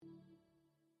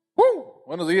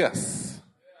Buenos días.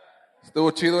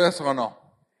 ¿Estuvo chido eso o no?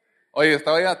 Oye,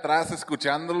 estaba ahí atrás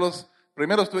escuchándolos.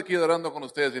 Primero estuve aquí orando con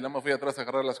ustedes y luego me fui atrás a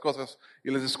agarrar las cosas y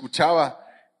les escuchaba.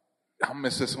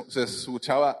 Se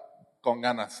escuchaba con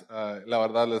ganas, la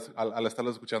verdad, al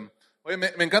estarlos escuchando. Oye,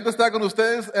 me encanta estar con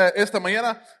ustedes esta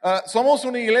mañana. Somos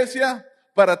una iglesia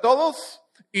para todos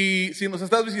y si nos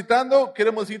estás visitando,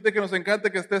 queremos decirte que nos encanta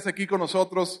que estés aquí con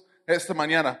nosotros esta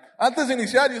mañana. Antes de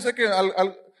iniciar, yo sé que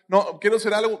no quiero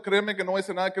hacer algo, créeme que no voy a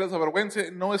hacer nada que les avergüence,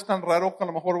 no es tan raro que a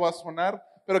lo mejor va a sonar,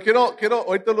 pero quiero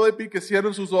ahorita lo de pedir que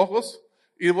cierren sus ojos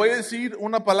y voy a decir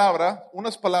una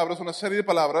serie de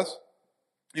palabras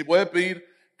y voy a pedir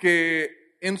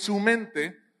que en su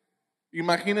mente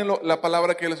imaginen la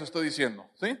palabra que les estoy diciendo,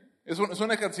 ¿sí? Es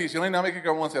un ejercicio, no hay nada que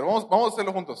vamos a hacer, vamos a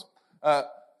hacerlo juntos.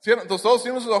 Entonces todos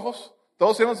cierren sus ojos,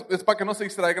 es para que no se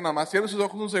distraigan nada más, cierren sus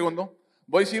ojos un segundo.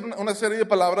 Voy a decir una serie de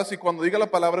palabras y cuando diga la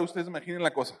palabra ustedes imaginen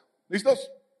la cosa.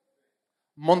 ¿Listos?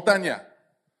 Montaña.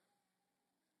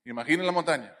 Imaginen la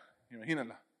montaña.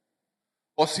 Imagínenla.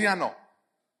 Océano.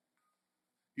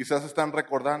 Quizás están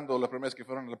recordando la primera vez que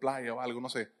fueron a la playa o algo, no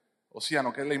sé.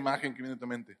 Océano, ¿qué es la imagen que viene a tu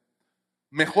mente?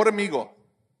 Mejor amigo.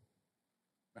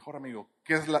 Mejor amigo.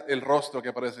 ¿Qué es el rostro que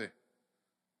aparece?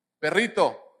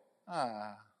 Perrito.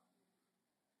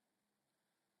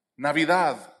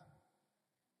 Navidad.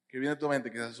 ¿Qué viene a tu mente?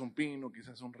 Quizás es un pino,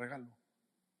 quizás es un regalo.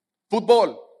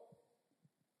 Fútbol.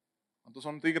 ¿Cuántos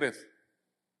son tigres?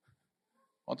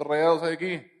 ¿Cuántos rayados hay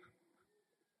aquí?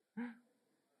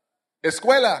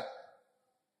 Escuela.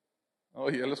 Oh,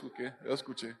 ya lo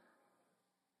escuché.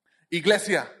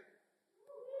 Iglesia.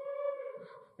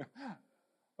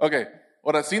 Ok,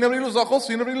 ahora sin abrir los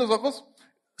ojos.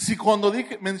 Si cuando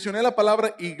mencioné la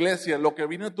palabra iglesia, lo que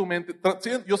vino a tu mente,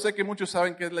 yo sé que muchos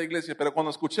saben qué es la iglesia, pero cuando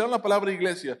escucharon la palabra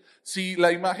iglesia, si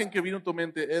la imagen que vino a tu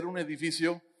mente era un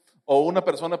edificio o una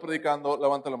persona predicando,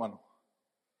 levanta la mano.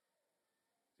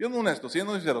 Siendo honestos,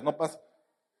 siendo sinceros, no pasa.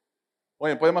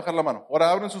 Oye, pueden bajar la mano. Ahora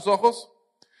abren sus ojos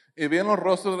y vean los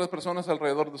rostros de las personas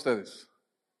alrededor de ustedes.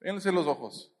 Véanse los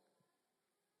ojos.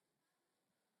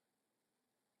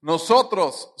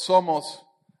 Nosotros somos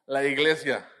la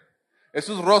iglesia.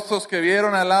 Esos rostros que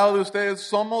vieron al lado de ustedes,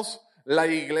 somos la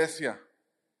iglesia.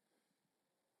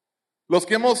 Los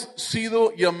que hemos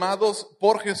sido llamados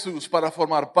por Jesús para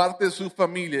formar parte de su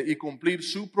familia y cumplir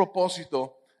su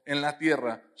propósito en la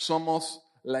tierra, somos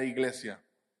la iglesia.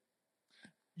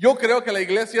 Yo creo que la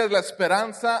iglesia es la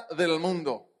esperanza del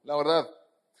mundo, la verdad.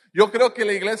 Yo creo que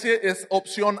la iglesia es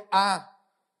opción A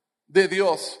de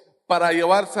Dios para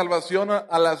llevar salvación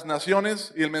a las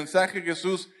naciones y el mensaje de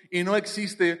Jesús, y no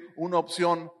existe una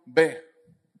opción B.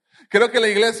 Creo que la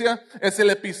iglesia es el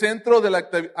epicentro de la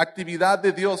actividad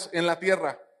de Dios en la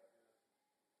tierra.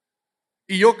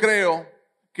 Y yo creo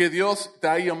que Dios te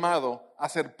ha llamado a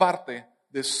ser parte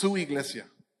de su iglesia.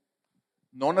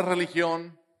 No una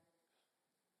religión,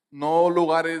 no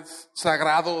lugares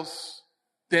sagrados,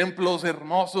 templos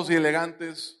hermosos y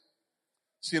elegantes,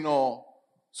 sino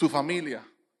su familia,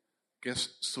 que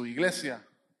es su iglesia,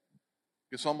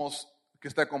 que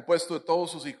está compuesto de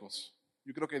todos sus hijos.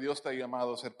 Yo creo que Dios te ha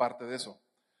llamado a ser parte de eso.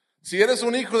 Si eres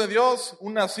un hijo de Dios,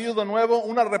 un nacido de nuevo,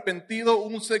 un arrepentido,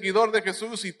 un seguidor de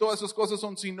Jesús, y todas esas cosas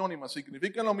son sinónimas,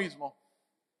 significan lo mismo.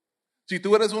 Si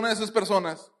tú eres una de esas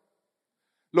personas,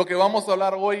 lo que vamos a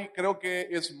hablar hoy creo que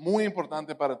es muy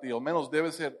importante para ti, o menos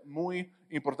debe ser muy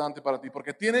importante para ti,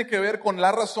 porque tiene que ver con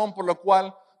la razón por la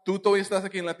cual tú todavía estás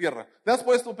aquí en la tierra. ¿Te has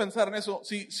puesto a pensar en eso?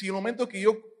 Si el momento que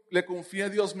yo le confié a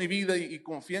Dios mi vida y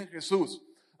confié en Jesús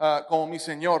como mi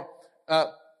Señor,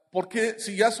 ¿por qué,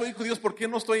 si ya soy hijo de Dios, por qué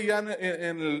no estoy ya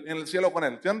en el cielo con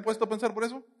Él? ¿Te han puesto a pensar por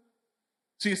eso?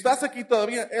 Si estás aquí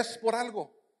todavía es por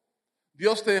algo.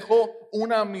 Dios te dejó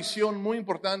una misión muy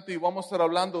importante y vamos a estar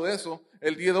hablando de eso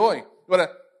el día de hoy. Ahora,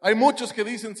 hay muchos que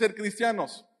dicen ser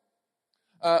cristianos,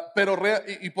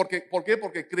 ¿por qué?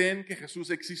 Porque creen que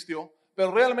Jesús existió, pero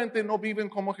realmente no viven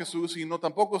como Jesús y no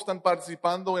tampoco están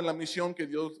participando en la misión que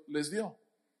Dios les dio.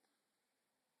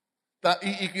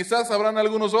 Y quizás habrán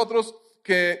algunos otros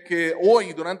que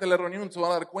hoy durante la reunión se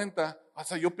van a dar cuenta,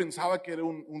 hasta yo pensaba que era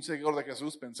un seguidor de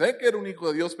Jesús, pensé que era un hijo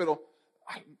de Dios, pero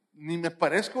ni me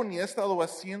parezco ni he estado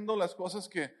haciendo las cosas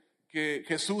que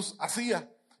Jesús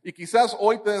hacía. Y quizás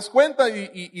hoy te des cuenta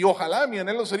y ojalá mi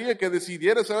anhelo sería que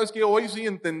decidieras, sabes que hoy sí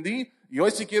entendí y hoy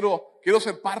sí quiero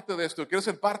ser parte de esto, quiero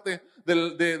ser parte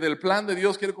del plan de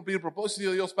Dios, quiero cumplir el propósito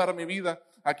de Dios para mi vida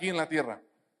aquí en la tierra.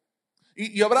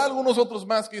 Y habrá algunos otros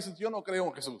más que dicen, yo no creo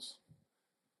en Jesús.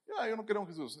 Yo no creo en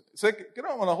Jesús. A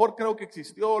lo mejor creo que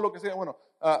existió, lo que sea. Bueno,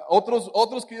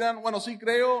 otros que dirán, bueno, sí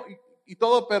creo y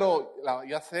todo, pero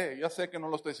ya sé que no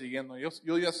lo estoy siguiendo.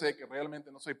 Yo ya sé que realmente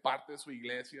no soy parte de su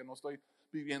iglesia, no estoy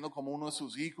viviendo como uno de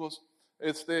sus hijos.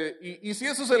 Y si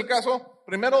eso es el caso,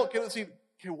 primero quiero decir,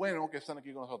 qué bueno que están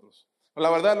aquí con nosotros. La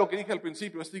verdad, lo que dije al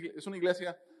principio, es una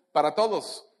iglesia para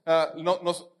todos.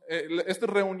 Estas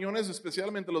reuniones,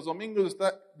 especialmente los domingos,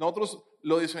 nosotros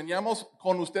lo diseñamos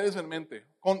con ustedes en mente,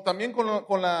 también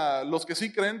con los que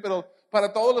sí creen, pero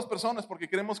para todas las personas, porque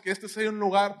queremos que este sea un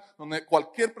lugar donde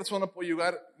cualquier persona puede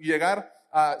llegar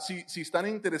si están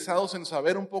interesados en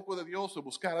saber un poco de Dios, o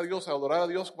buscar a Dios, adorar a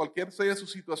Dios, cualquier sea su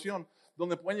situación,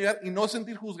 donde pueden llegar y no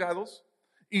sentir juzgados,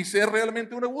 y ser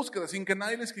realmente una búsqueda, sin que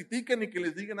nadie les critique ni que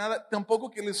les diga nada,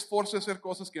 tampoco que les force a hacer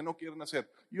cosas que no quieren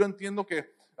hacer. Yo entiendo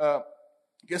que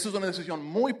eso es una decisión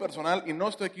muy personal y no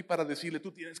estoy aquí para decirle,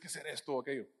 tú tienes que hacer esto o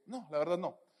aquello. No, la verdad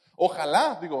no.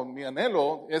 Ojalá, mi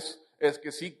anhelo es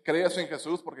que sí creas en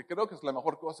Jesús, porque creo que es la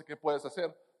mejor cosa que puedes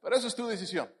hacer, pero eso es tu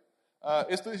decisión.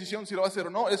 Esta decisión, si lo vas a hacer o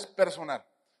no, es personal.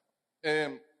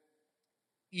 Pero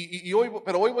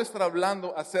hoy voy a estar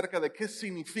hablando acerca de qué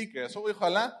significa eso.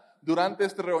 Ojalá durante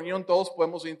esta reunión todos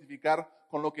podemos identificar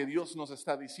con lo que Dios nos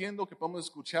está diciendo, que podemos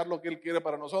escuchar lo que Él quiere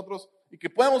para nosotros y que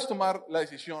podemos tomar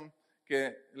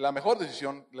la mejor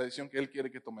decisión, la decisión que Él quiere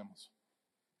que tomemos.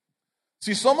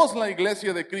 Si somos la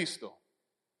iglesia de Cristo,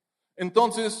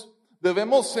 entonces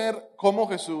debemos ser como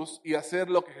Jesús y hacer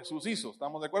lo que Jesús hizo.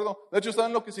 ¿Estamos de acuerdo? De hecho,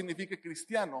 ¿saben lo que significa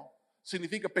cristiano?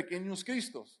 Significa pequeños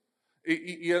Cristos.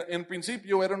 Y en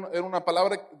principio era una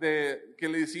palabra que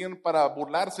le decían para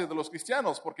burlarse de los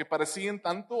cristianos, porque parecían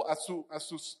tanto a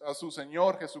su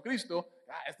Señor Jesucristo.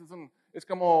 Es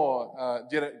como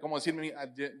decirme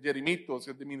Jerimito,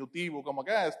 es diminutivo, como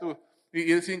acá es tú. Y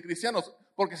decían cristianos,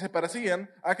 porque se parecían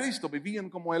a Cristo, vivían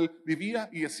como Él vivía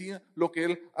y hacían lo que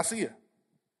Él hacía.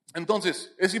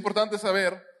 Entonces, es importante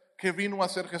saber qué vino a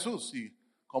hacer Jesús y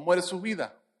cómo era su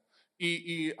vida.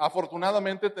 Y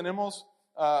afortunadamente tenemos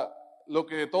lo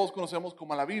que todos conocemos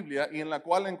como la Biblia, y en la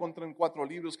cual encuentran 4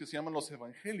 libros que se llaman los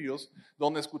Evangelios,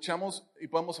 donde escuchamos y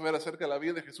podemos saber acerca de la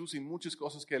vida de Jesús y muchas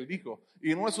cosas que Él dijo.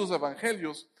 Y en nuestros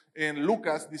Evangelios, en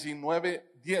Lucas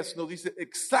 19:10, nos dice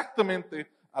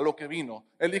exactamente a lo que vino.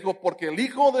 Él dijo, porque el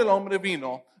Hijo del Hombre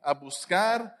vino a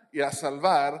buscar y a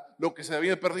salvar lo que se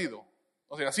había perdido.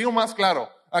 O sea, así o más claro,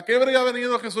 ¿a qué habría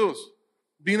venido Jesús?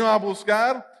 Vino a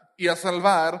buscar y a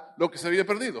salvar lo que se había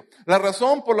perdido. La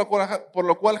razón por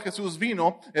la cual Jesús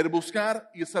vino era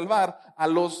buscar y salvar a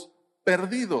los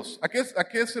perdidos. ¿A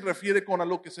qué se refiere con a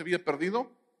lo que se había perdido?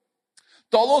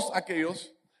 Todos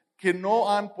aquellos que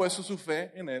no han puesto su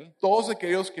fe en Él, todos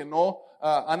aquellos que no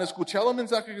han escuchado el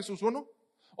mensaje de Jesús uno,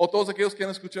 o todos aquellos que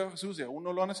han escuchado a Jesús y aún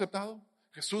no lo han aceptado.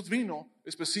 Jesús vino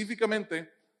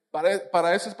específicamente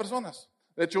para esas personas.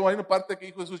 De hecho, hay una parte que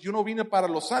dijo Jesús, yo no vine para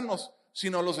los sanos,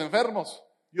 sino los enfermos.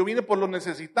 Yo vine por los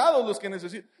necesitados, los que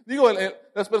necesitan.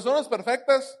 Las personas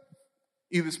perfectas,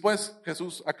 y después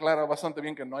Jesús aclara bastante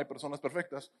bien que no hay personas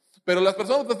perfectas, pero las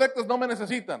personas perfectas no me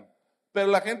necesitan. Pero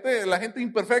la gente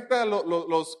imperfecta,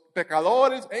 los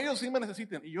pecadores, ellos sí me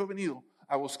necesitan. Y yo he venido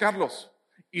a buscarlos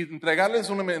y entregarles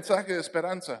un mensaje de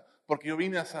esperanza, porque yo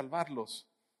vine a salvarlos.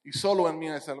 Y solo en mí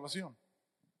hay salvación.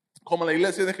 Como la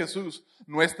iglesia de Jesús,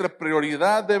 nuestra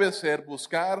prioridad debe ser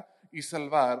buscar y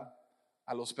salvar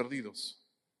a los perdidos.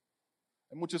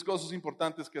 Hay muchas cosas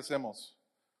importantes que hacemos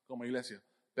como iglesia,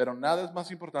 pero nada es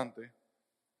más importante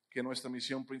que nuestra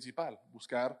misión principal,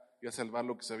 buscar y salvar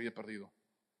lo que se había perdido.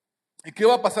 ¿Y qué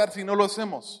va a pasar si no lo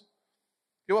hacemos?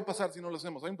 ¿Qué va a pasar si no lo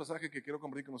hacemos? Hay un pasaje que quiero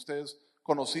compartir con ustedes,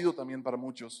 conocido también para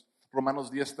muchos. Romanos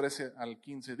 10, 13 al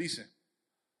 15 dice,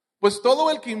 pues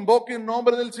todo el que invoque el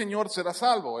nombre del Señor será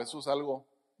salvo. Eso es algo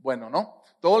bueno, ¿no?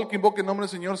 Todo el que invoque el nombre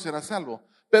del Señor será salvo.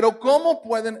 Pero ¿cómo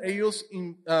pueden ellos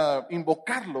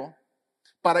invocarlo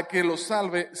para que los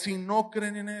salve si no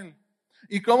creen en Él?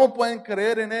 ¿Y cómo pueden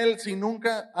creer en Él si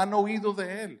nunca han oído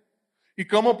de Él? ¿Y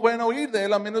cómo pueden oír de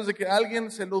Él a menos de que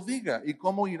alguien se lo diga? ¿Y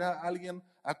cómo irá alguien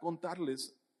a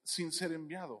contarles sin ser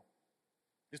enviado?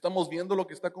 ¿Estamos viendo lo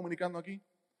que está comunicando aquí?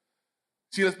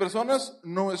 Si las personas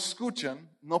no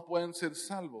escuchan, no pueden ser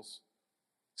salvos.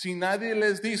 Si nadie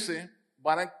les dice,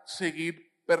 van a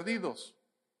seguir perdidos.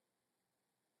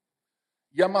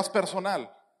 Ya más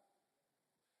personal.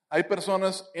 Hay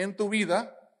personas en tu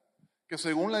vida que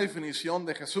según la definición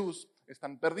de Jesús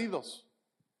están perdidos.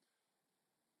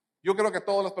 Yo creo que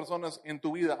todas las personas en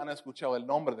tu vida han escuchado el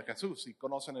nombre de Jesús y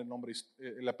conocen el nombre,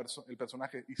 el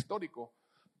personaje histórico,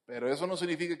 pero eso no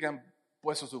significa que han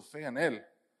puesto su fe en Él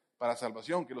para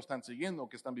salvación, que lo están siguiendo,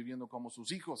 que están viviendo como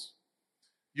sus hijos.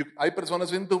 Hay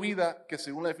personas en tu vida que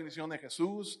según la definición de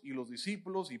Jesús y los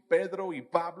discípulos y Pedro y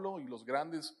Pablo y los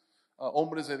grandes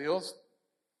hombres de Dios,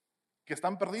 que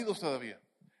están perdidos todavía.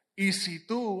 Y si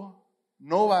tú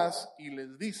no vas y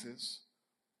les dices,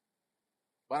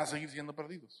 van a seguir siendo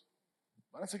perdidos.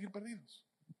 Van a seguir perdidos.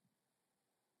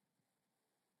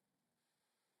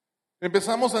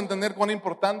 Empezamos a entender cuán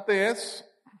importante es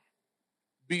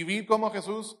vivir como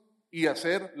Jesús y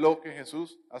hacer lo que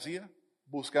Jesús hacía,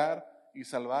 buscar y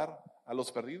salvar a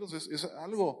los perdidos. Es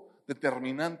algo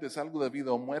determinante, es algo de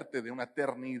vida o muerte, de una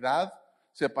eternidad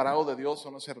separado de Dios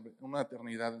o una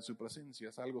eternidad en su presencia.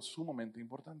 Es algo sumamente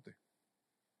importante.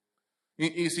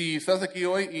 Y si estás aquí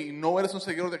hoy y no eres un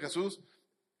seguidor de Jesús,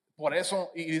 por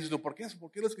eso, y dices tú, ¿por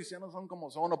qué los cristianos son como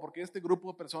son? ¿O por qué este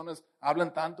grupo de personas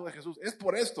hablan tanto de Jesús? Es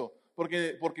por esto,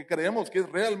 porque creemos que es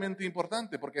realmente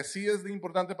importante, porque sí es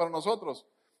importante para nosotros.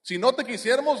 Si no te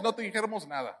quisiéramos, no te dijéramos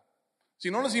nada.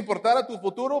 Si no nos importara tu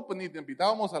futuro, pues ni te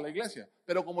invitábamos a la iglesia.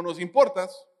 Pero como nos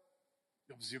importas,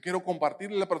 pues yo quiero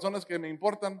compartirle a las personas que me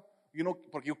importan,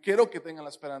 porque yo quiero que tengan la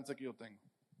esperanza que yo tengo.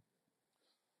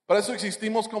 Para eso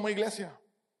existimos como iglesia.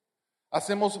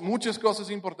 Hacemos muchas cosas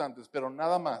importantes, pero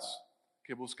nada más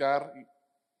que buscar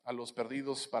a los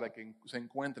perdidos para que se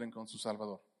encuentren con su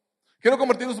Salvador. Quiero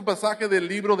compartirles un pasaje del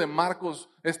libro de Marcos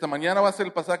esta mañana. Va a ser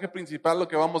el pasaje principal lo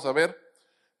que vamos a ver.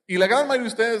 Y la gran mayoría de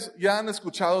ustedes ya han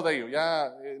escuchado de ello.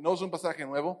 Ya no es un pasaje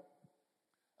nuevo.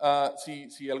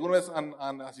 Si alguna vez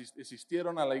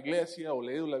asistieron a la iglesia o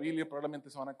leído la Biblia, probablemente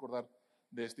se van a acordar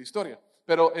de esta historia.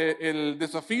 Pero el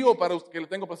desafío que le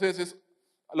tengo para ustedes es,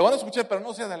 lo van a escuchar, pero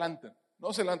no se adelanten.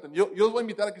 No se adelanten. Yo os voy a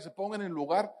invitar a que se pongan en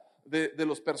lugar de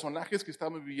los personajes que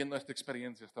estamos viviendo esta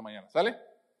experiencia esta mañana. ¿Sale?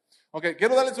 Ok,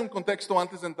 quiero darles un contexto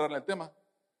antes de entrar en el tema.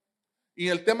 Y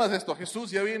el tema es esto.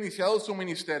 Jesús ya había iniciado su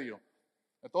ministerio.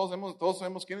 Todos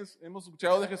sabemos quiénes hemos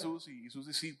escuchado de Jesús y sus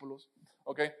discípulos.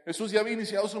 Okay. Jesús ya había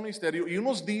iniciado su ministerio y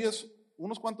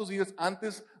unos cuantos días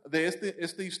antes de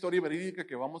esta historia verídica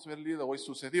que vamos a ver el día de hoy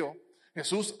sucedió,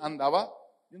 Jesús andaba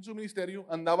en su ministerio,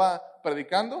 andaba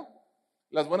predicando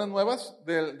las buenas nuevas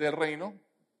del reino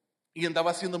y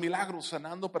andaba haciendo milagros,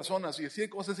 sanando personas y hacía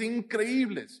cosas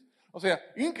increíbles. O sea,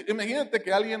 imagínate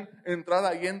que alguien entrara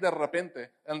ahí de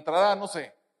repente, entrara, no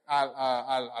sé,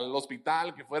 al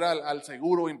hospital, que fuera al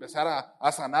seguro y empezara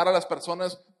a sanar a las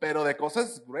personas, pero de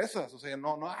cosas gruesas. O sea,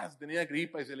 no, tenía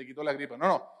gripa y se le quitó la gripa.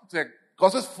 No. O sea,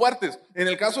 cosas fuertes. En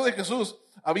el caso de Jesús,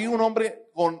 había un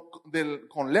hombre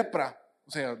con lepra.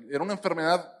 O sea, era una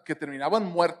enfermedad que terminaba en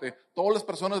muerte. Todas las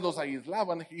personas los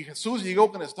aislaban y Jesús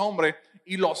llegó con este hombre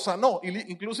y lo sanó.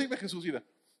 Inclusive Jesús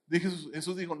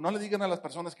dijo, no le digan a las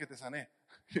personas que te sané.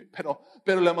 Pero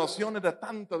la emoción era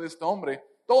tanta de este hombre.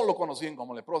 Todos lo conocían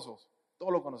como leprosos.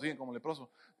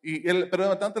 Pero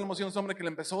era tanta la emoción de este hombre que le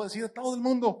empezó a decir a todo el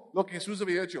mundo lo que Jesús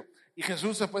había hecho. Y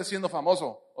Jesús se fue siendo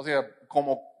famoso. O sea,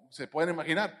 como se pueden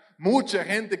imaginar, mucha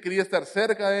gente quería estar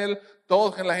cerca de él.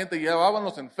 Toda la gente llevaban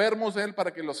los enfermos de él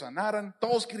para que los sanaran.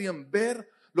 Todos querían ver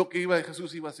lo que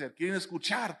Jesús iba a hacer. Querían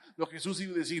escuchar lo que Jesús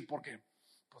iba a decir. ¿Por qué?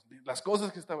 Pues las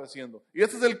cosas que estaba haciendo. Y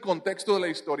este es el contexto de la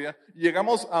historia.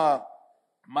 Llegamos a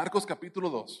Marcos capítulo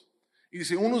 2. Y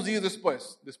dice, unos días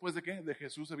después ¿de qué? De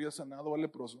Jesús había sanado al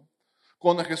leproso.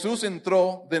 Cuando Jesús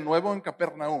entró de nuevo en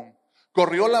Capernaum,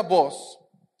 corrió la voz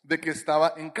de que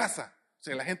estaba en casa. O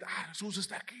sea, la gente, Jesús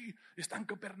está aquí, está en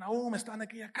Capernaum, está en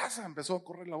aquella casa. Empezó a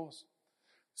correr la voz.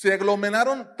 Se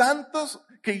aglomeraron tantos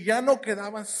que ya no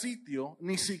quedaba sitio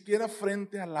ni siquiera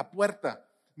frente a la puerta,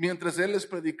 mientras él les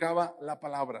predicaba la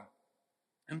palabra.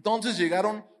 Entonces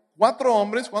llegaron 4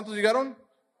 hombres. ¿Cuántos llegaron?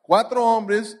 4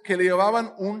 hombres que le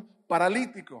llevaban un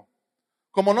paralítico.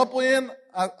 Como no podían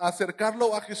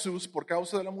acercarlo a Jesús por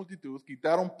causa de la multitud,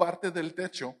 quitaron parte del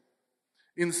techo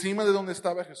encima de donde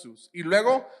estaba Jesús. Y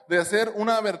luego de hacer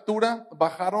una abertura,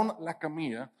 bajaron la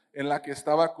camilla en la que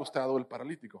estaba acostado el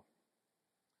paralítico.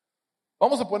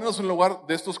 Vamos a ponernos en lugar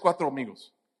de estos 4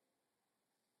 amigos.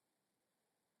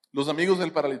 Los amigos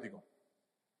del paralítico.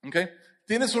 ¿Okay?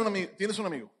 Tienes un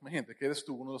amigo, imagínate que eres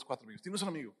tú, uno de los 4 amigos. Tienes un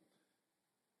amigo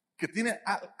que tiene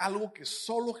algo que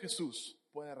solo Jesús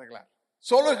puede arreglar.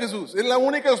 Solo Jesús. Es la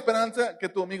única esperanza que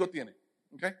tu amigo tiene.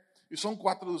 ¿Okay? Y son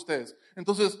 4 de ustedes.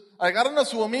 Entonces, agarran a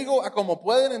su amigo a como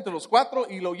pueden entre los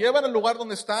 4 y lo llevan al lugar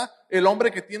donde está el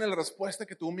hombre que tiene la respuesta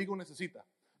que tu amigo necesita.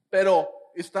 Pero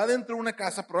está dentro de una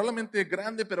casa, probablemente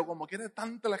grande, pero como quiere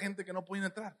tanta la gente que no pueden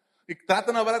entrar. Y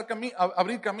tratan de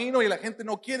abrir camino y la gente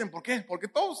no quiere. ¿Por qué? Porque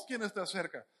todos quieren estar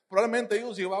cerca. Probablemente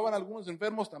ellos llevaban a algunos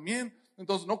enfermos también.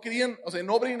 Entonces no querían,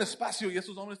 no abrían espacio y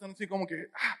esos hombres están así como que,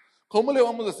 ¿cómo le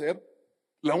vamos a hacer?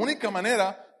 La única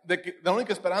manera la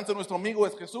única esperanza de nuestro amigo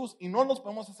es Jesús y no nos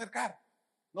podemos acercar.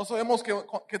 No sabemos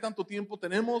qué tanto tiempo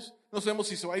tenemos, no sabemos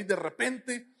si se va a ir de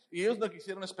repente y ellos no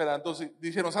quisieron esperar. Entonces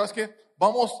dijeron, ¿sabes qué?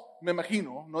 Vamos, me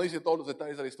imagino, no dice todos los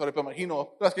detalles de la historia, pero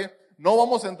imagino, ¿sabes qué? No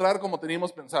vamos a entrar como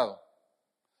teníamos pensado.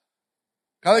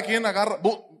 Cada quien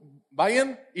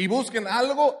vayan y busquen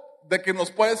algo de que nos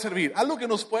puede servir, algo que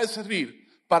nos puede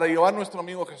servir para llevar a nuestro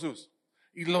amigo Jesús.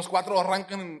 Y los 4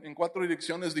 arrancan en 4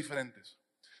 direcciones diferentes.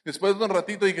 Después de un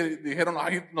ratito dijeron,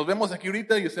 ay, nos vemos aquí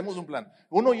ahorita y hacemos un plan.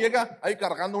 Uno llega ahí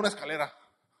cargando una escalera.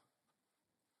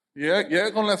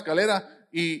 Llega con la escalera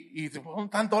y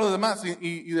están todos los demás.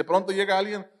 Y de pronto llega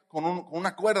alguien con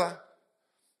una cuerda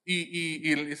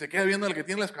y se queda viendo el que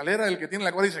tiene la escalera, el que tiene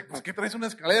la cuerda y dice, pues ¿qué traes una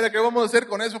escalera? ¿Qué vamos a hacer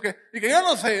con eso? Y que yo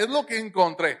no sé, es lo que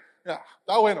encontré. Ya,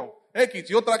 está bueno.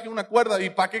 Yo traje una cuerda. ¿Y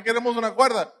para qué queremos una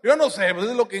cuerda? Yo no sé, pues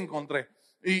es lo que encontré.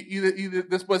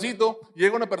 Despuesito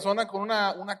llega una persona con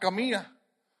una camilla,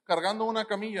 cargando una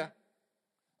camilla.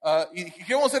 ¿Y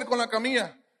qué vamos a hacer con la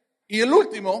camilla? Y el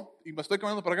último, y me estoy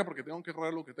cambiando para acá porque tengo que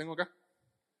correr lo que tengo acá.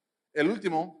 El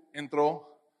último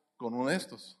entró con uno de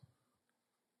estos.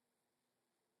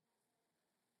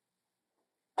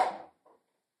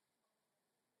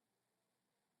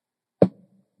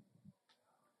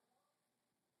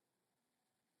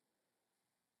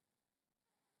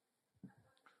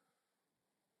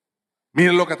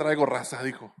 Miren lo que traigo, raza,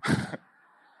 dijo.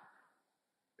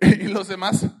 Y los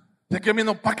demás se quedan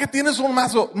viendo, ¿para qué tienes un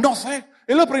mazo? No sé,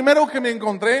 es lo primero que me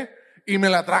encontré y me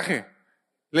la traje.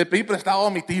 Le pedí prestado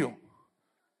a mi tío.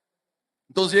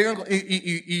 Entonces llegan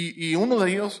y uno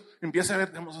de ellos empieza a ver,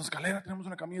 tenemos una escalera, tenemos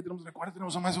una camilla, tenemos una cuerda,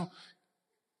 tenemos un mazo.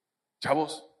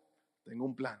 Chavos, tengo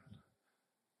un plan.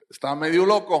 Está medio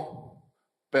loco,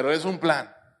 pero es un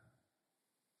plan.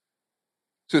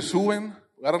 Se suben,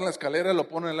 agarran la escalera, lo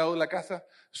ponen al lado de la casa,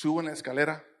 suben la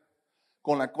escalera,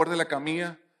 con la cuerda de la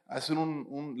camilla, hacen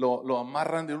lo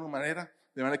amarran de manera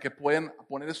que pueden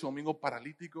poner a su amigo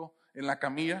paralítico en la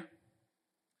camilla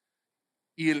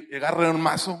y agarran un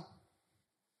mazo.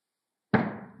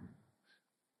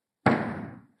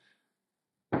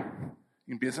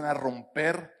 Y empiezan a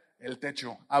romper el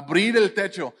techo, abrir el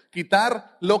techo,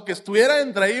 quitar lo que estuviera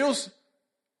entre ellos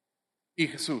y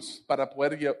Jesús, para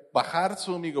poder bajar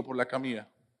su amigo por la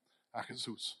camilla a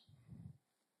Jesús.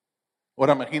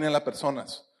 Ahora imaginen las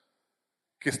personas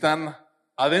que están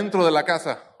adentro de la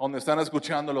casa, donde están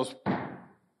escuchando los...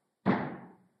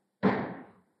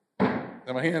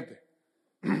 Imagínate,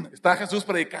 está Jesús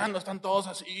predicando, están todos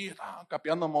así,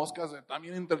 capeando moscas, están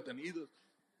bien entretenidos.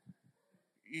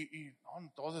 Y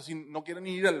no, todos así, no quieren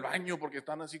ni ir al baño porque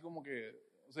están así como que,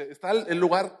 o sea, está el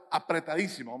lugar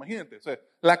apretadísimo, imagínate, o sea,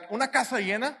 una casa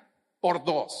llena por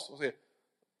 2, o sea,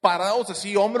 parados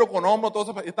así, hombro con hombro,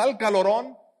 todos, está el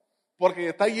calorón, porque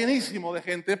está llenísimo de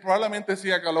gente, probablemente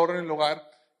hacía calor en el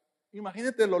lugar.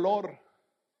 Imagínate el olor.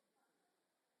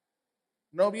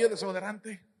 No había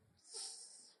desodorante.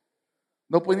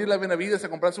 No pueden ir a la Benavides a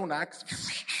comprarse un Axe.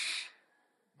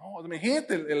 No,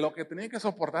 imagínate lo que tenía que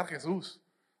soportar Jesús.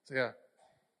 O sea,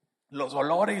 los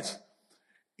olores.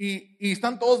 Y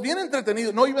están todos bien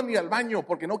entretenidos. No iban ni al baño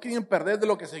porque no querían perder de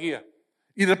lo que seguía.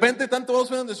 Y de repente están todos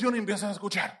en bendición y empiezan a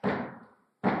escuchar.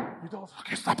 Y todos,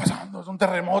 ¿qué está pasando? Es un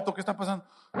terremoto, ¿qué está pasando?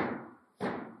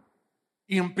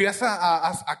 Y empieza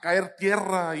a caer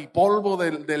tierra y polvo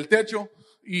del techo.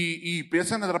 Y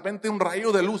empiezan de repente un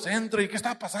rayo de luz entra. ¿Y qué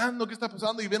está pasando? ¿Qué está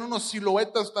pasando? Y ven unos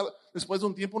siluetas, después de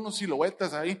un tiempo unos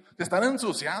siluetas ahí, te están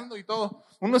ensuciando y todo.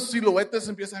 Unos siluetas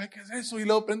empiezan a ver qué es eso. Y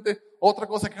luego de repente otra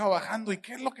cosa que va bajando. ¿Y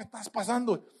qué es lo que está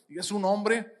pasando? Y es un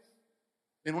hombre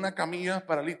en una camilla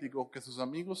paralítico que sus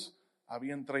amigos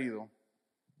habían traído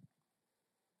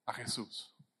a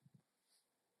Jesús.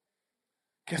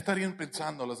 ¿Qué estarían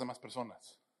pensando las demás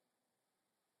personas?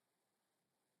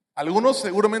 Algunos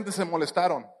seguramente se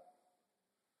molestaron.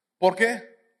 ¿Por qué?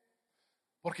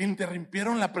 Porque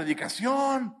interrumpieron la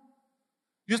predicación.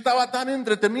 Yo estaba tan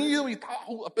entretenido y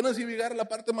apenas iba a llegar a la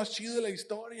parte más chida de la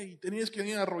historia y tenías que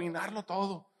ir a arruinarlo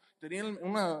todo. Tenía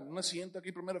un asiento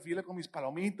aquí, primera fila con mis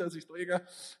palomitas y estoy acá.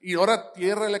 Y ahora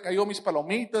tierra le cayó mis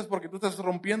palomitas porque tú estás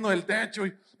rompiendo el techo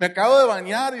y me acabo de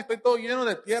bañar y estoy todo lleno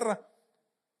de tierra.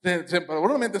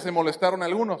 Probablemente se molestaron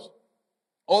algunos.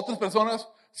 Otras personas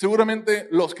seguramente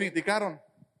los criticaron.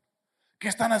 ¿Qué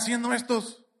están haciendo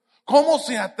estos? ¿Cómo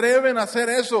se atreven a hacer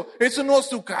eso? ¿Eso no es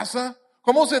su casa?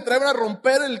 ¿Cómo se atreven a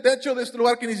romper el techo de este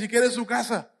lugar que ni siquiera es su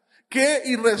casa? Qué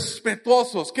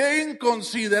irrespetuosos, qué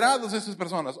inconsiderados esas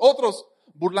personas. Otros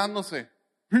burlándose.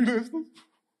 Mira estos.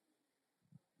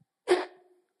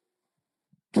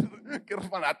 Qué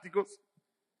fanáticos.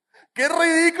 Qué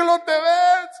ridículo te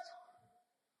ves.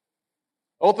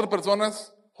 Otras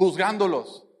personas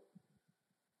juzgándolos.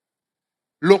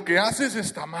 Lo que haces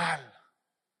está mal.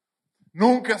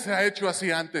 Nunca se ha hecho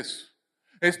así antes.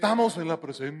 Estamos en la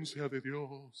presencia de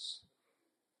Dios.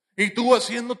 Y tú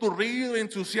haciendo tu ruido,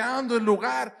 ensuciando el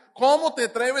lugar. ¿Cómo te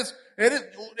atreves?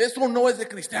 Eso no es de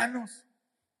cristianos.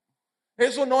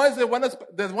 Eso no es de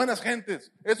buenas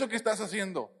gentes, eso que estás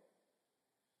haciendo.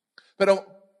 Pero,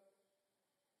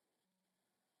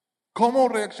 ¿cómo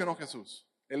reaccionó Jesús,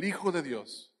 el Hijo de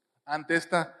Dios, ante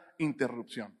esta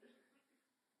interrupción?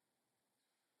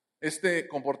 Este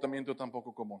comportamiento tan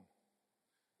poco común.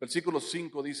 Versículo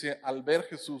 5 dice, al ver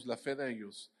Jesús la fe de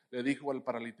ellos, le dijo al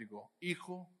paralítico,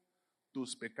 hijo,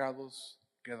 tus pecados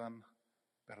quedan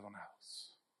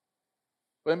perdonados.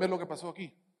 ¿Pueden ver lo que pasó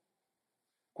aquí?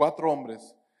 4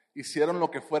 hombres hicieron lo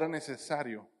que fuera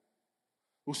necesario.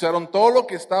 Usaron todo lo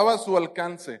que estaba a su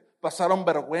alcance. Pasaron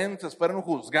vergüenzas, fueron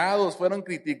juzgados, fueron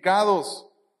criticados.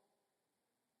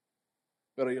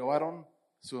 Pero llevaron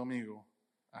a su amigo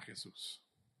a Jesús.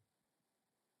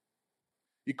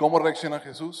 ¿Y cómo reacciona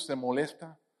Jesús? ¿Se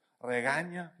molesta?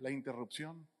 ¿Regaña la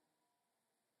interrupción?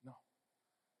 No.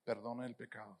 Perdona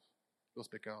los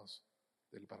pecados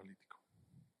del paralítico.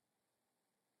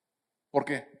 ¿Por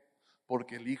qué?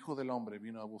 Porque el Hijo del Hombre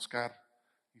vino a buscar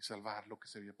y salvar lo que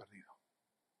se había perdido.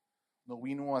 No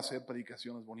vino a hacer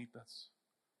predicaciones bonitas.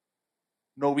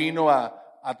 No vino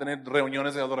a tener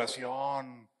reuniones de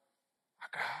adoración.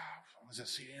 Acá, donde se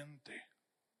siente.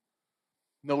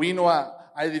 No vino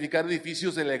a edificar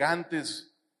edificios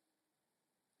elegantes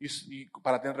y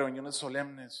para tener reuniones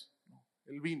solemnes. No.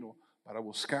 Él vino para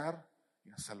buscar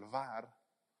y a salvar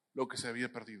lo que se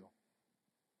había perdido.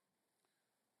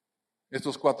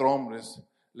 Estos 4 hombres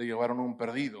le llevaron un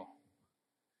perdido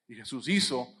y Jesús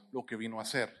hizo lo que vino a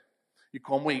hacer. Y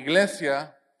como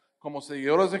iglesia, como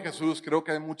seguidores de Jesús, creo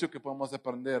que hay mucho que podemos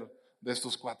aprender de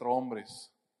estos 4 hombres.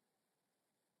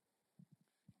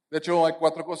 De hecho, hay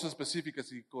 4 cosas específicas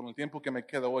y con el tiempo que me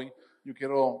queda hoy, yo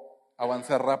quiero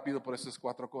avanzar rápido por estas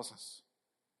 4 cosas.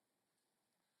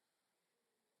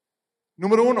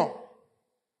 Número 1,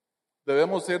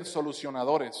 debemos ser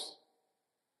solucionadores.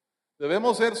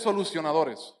 Debemos ser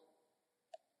solucionadores.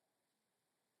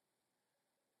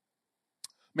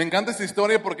 Me encanta esta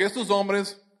historia porque estos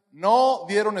hombres no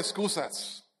dieron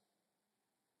excusas.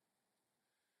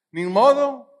 Ni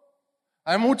modo.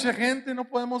 Hay mucha gente, no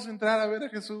podemos entrar a ver a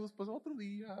Jesús, pues otro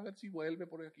día, a ver si vuelve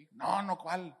por aquí. No,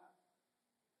 ¿cuál?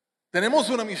 Tenemos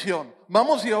una misión.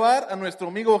 Vamos a llevar a nuestro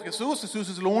amigo Jesús. Jesús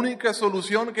es la única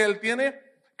solución que Él tiene.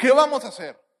 ¿Qué vamos a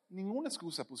hacer? Ninguna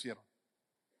excusa pusieron.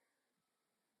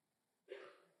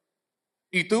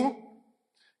 ¿Y tú?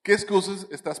 ¿Qué excusas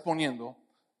estás poniendo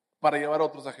para llevar a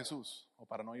otros a Jesús? O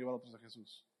para no llevar a otros a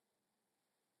Jesús.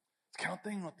 Es que no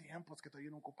tengo tiempo, es que estoy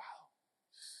bien ocupado.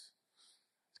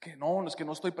 Es que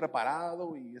no estoy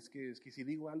preparado y es que si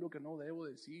digo algo que no debo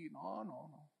decir,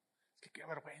 no. Es que qué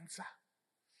vergüenza.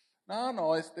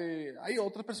 No, hay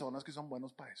otras personas que son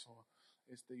buenos para eso.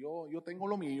 Yo tengo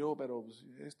lo mío, pero pues,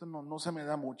 esto no se me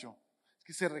da mucho. Es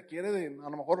que se requiere de, a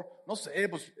lo mejor, no sé,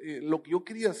 pues lo que yo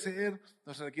quería hacer,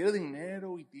 pues, se requiere de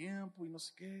dinero y tiempo y no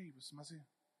sé qué, y pues más.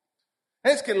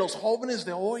 Es que los jóvenes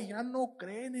de hoy ya no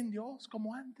creen en Dios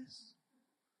como antes.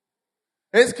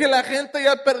 Es que la gente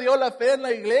ya perdió la fe en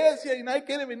la iglesia y nadie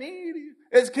quiere venir.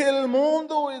 Es que el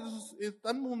mundo es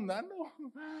tan mundano.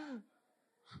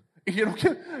 Y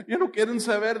ya no quieren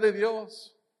saber de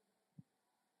Dios.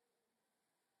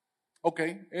 Ok,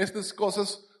 estas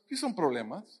cosas sí son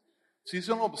problemas, sí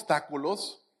son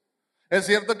obstáculos. Es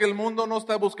cierto que el mundo no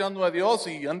está buscando a Dios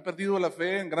y han perdido la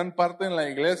fe en gran parte en la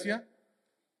iglesia.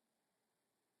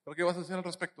 ¿Pero qué vas a hacer al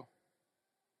respecto?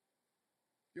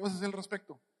 ¿Qué vas a hacer al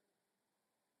respecto?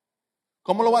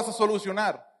 ¿Cómo lo vas a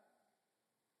solucionar?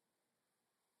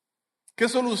 ¿Qué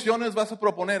soluciones vas a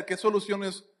proponer? ¿Qué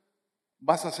soluciones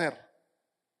vas a hacer?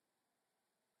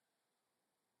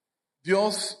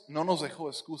 Dios no nos dejó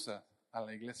excusa a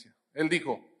la iglesia. Él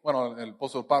dijo, el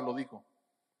apóstol Pablo dijo,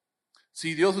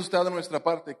 si Dios está de nuestra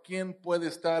parte, ¿quién puede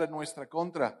estar en nuestra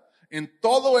contra? En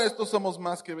todo esto somos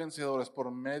más que vencedores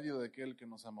por medio de aquel que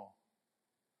nos amó.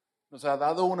 Nos ha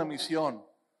dado una misión,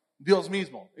 Dios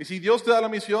mismo. Y si Dios te da la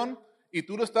misión y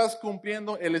tú lo estás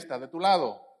cumpliendo, Él está de tu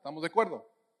lado. ¿Estamos de acuerdo?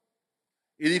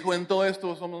 Y dijo, en todo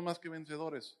esto somos más que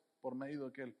vencedores por medio de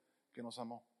aquel que nos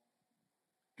amó.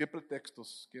 ¿Qué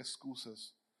pretextos, qué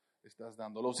excusas estás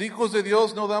dando? Los hijos de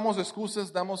Dios no damos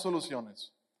excusas, damos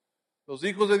soluciones. Los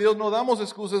hijos de Dios no damos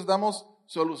excusas, damos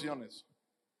soluciones.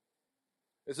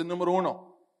 Ese es el número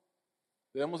 1.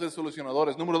 Debemos ser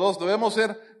solucionadores. Número 2, debemos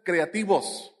ser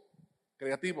creativos.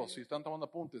 Creativos, si están tomando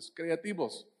apuntes,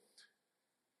 creativos.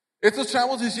 Estos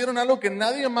chavos hicieron algo que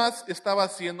nadie más estaba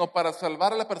haciendo para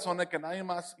salvar a la persona que nadie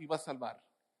más iba a salvar.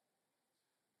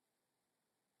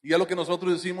 Y ya lo que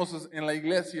nosotros decimos en la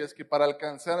iglesia es que para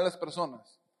alcanzar a las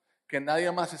personas que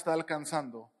nadie más está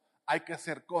alcanzando, hay que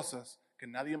hacer cosas que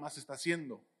nadie más está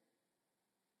haciendo.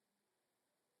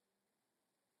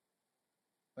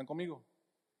 ¿Están conmigo?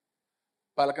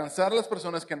 para alcanzar a las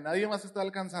personas que nadie más está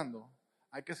alcanzando,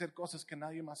 hay que hacer cosas que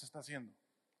nadie más está haciendo.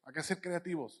 Hay que ser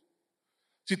creativos.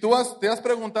 Si te has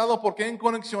preguntado por qué en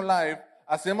Conexión Live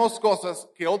hacemos cosas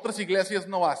que otras iglesias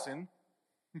no hacen,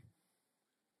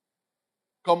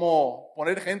 como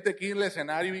poner gente aquí en el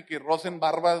escenario y que rocen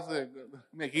barbas,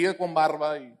 mejilla con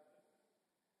barba.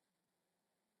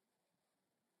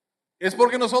 Es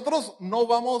porque nosotros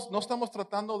no estamos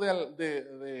tratando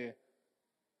de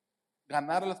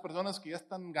ganar a las personas que ya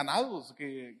están ganados,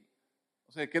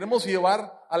 o sea, queremos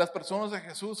llevar a las personas de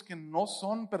Jesús que no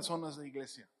son personas de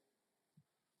iglesia.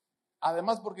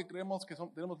 Además porque creemos que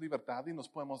tenemos libertad y nos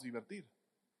podemos divertir.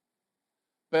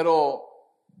 Pero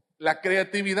la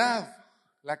creatividad.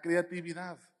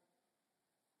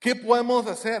 ¿Qué podemos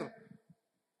hacer?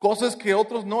 Cosas que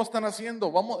otros no están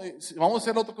haciendo. Vamos a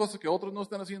hacer otras cosas que otros no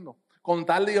están haciendo, con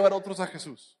tal de llevar a otros a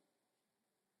Jesús.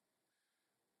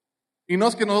 Y no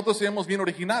es que nosotros seamos bien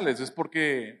originales, es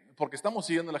porque estamos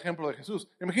siguiendo el ejemplo de Jesús.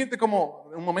 Imagínate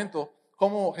un momento,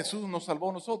 cómo Jesús nos salvó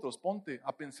a nosotros. Ponte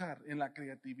a pensar en la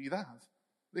creatividad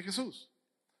de Jesús.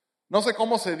 No sé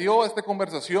cómo se dio esta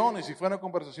conversación y si fue una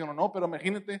conversación o no, pero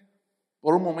imagínate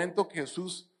por un momento que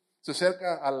Jesús se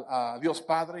acerca a Dios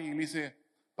Padre y le dice: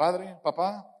 Padre,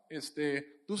 papá,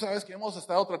 tú sabes que hemos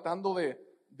estado tratando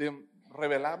de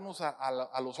revelarnos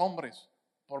a los hombres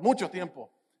por mucho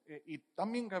tiempo. Y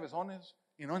también cabezones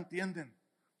y no entienden.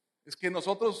 Es que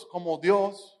nosotros como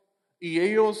Dios y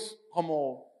ellos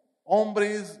como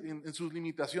hombres en sus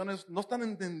limitaciones no están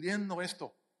entendiendo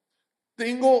esto.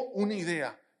 Tengo una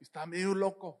idea, está medio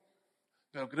loco,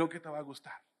 pero creo que te va a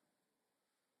gustar.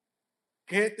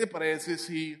 ¿Qué te parece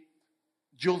si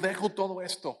yo dejo todo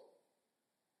esto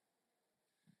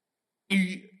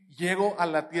y llego a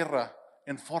la tierra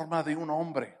en forma de un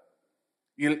hombre?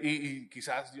 Y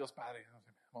quizás Dios Padre,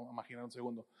 vamos a imaginar un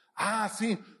segundo.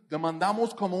 Sí, te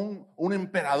mandamos como un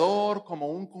emperador, como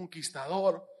un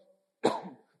conquistador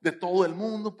de todo el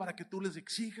mundo para que tú les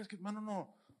exijas que, hermano,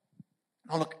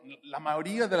 no, la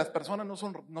mayoría de las personas no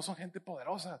son gente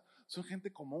poderosa, son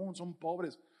gente común, son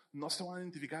pobres, no se van a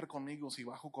identificar conmigo si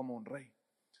bajo como un rey.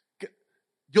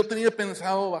 Yo tenía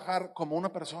pensado bajar como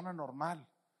una persona normal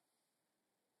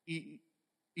y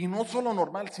no solo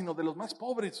normal, sino de los más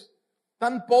pobres,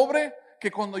 tan pobre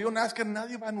que cuando yo nazca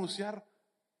nadie va a anunciar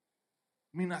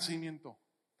mi nacimiento.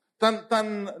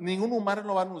 Ningún humano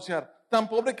lo va a anunciar. Tan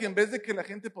pobre que en vez de que la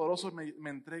gente poderosa me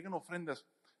entreguen ofrendas,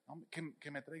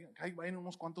 que me traigan, que ahí vayan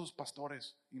unos cuantos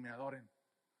pastores y me adoren.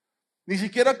 Ni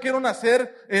siquiera quiero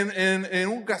nacer en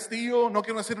un castillo, no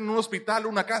quiero nacer en un hospital,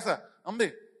 una casa.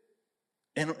 Hombre,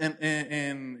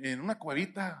 en una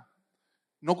cuevita,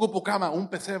 no ocupo cama, un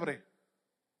pesebre.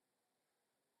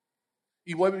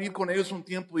 Y voy a vivir con ellos un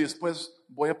tiempo y después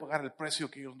voy a pagar el precio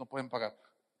que ellos no pueden pagar.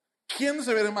 ¿Quién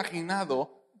se hubiera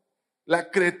imaginado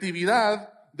la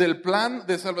creatividad del plan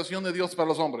de salvación de Dios para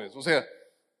los hombres? O sea,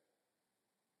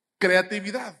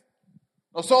 creatividad.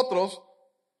 Nosotros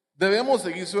debemos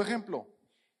seguir su ejemplo.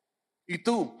 ¿Y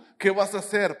tú qué vas a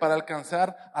hacer para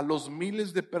alcanzar a los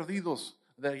miles de perdidos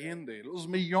de Allende, los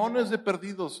millones de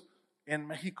perdidos en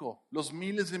México, los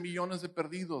miles de millones de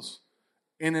perdidos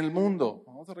en el mundo?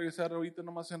 Vamos a regresar ahorita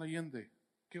nomás en Allende.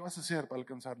 ¿Qué vas a hacer para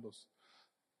alcanzarlos?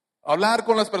 Hablar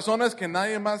con las personas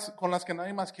con las que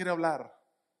nadie más quiere hablar,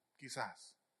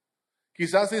 quizás.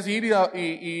 Quizás es ir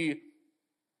y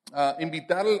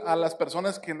invitar a las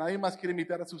personas que nadie más quiere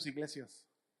invitar a sus iglesias.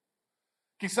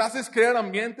 Quizás es crear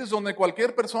ambientes donde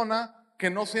cualquier persona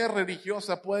que no sea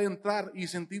religiosa puede entrar y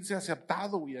sentirse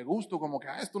aceptado y a gusto, como que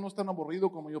esto no es tan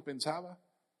aburrido como yo pensaba.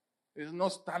 No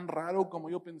es tan raro como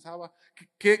yo pensaba.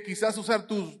 Que quizás usar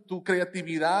tu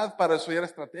creatividad para desarrollar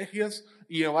estrategias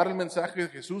y llevar el mensaje de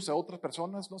Jesús a otras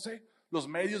personas, no sé, los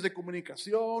medios de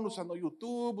comunicación, usando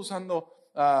YouTube,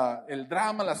 usando el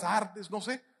drama, las artes, no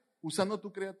sé, usando tu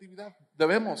creatividad.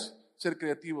 Debemos ser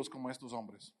creativos como estos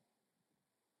hombres.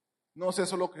 ¿No es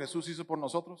eso lo que Jesús hizo por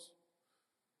nosotros?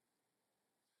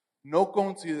 No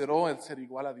consideró el ser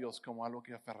igual a Dios como algo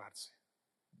que aferrarse.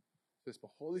 Se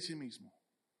despojó de sí mismo,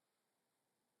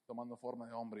 tomando forma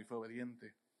de hombre, y fue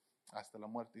obediente hasta la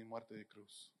muerte y muerte de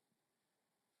cruz.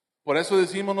 Por eso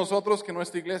decimos nosotros que en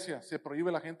nuestra iglesia se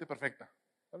prohíbe la gente perfecta.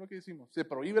 ¿Sabes lo que decimos? Se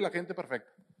prohíbe la gente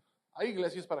perfecta. Hay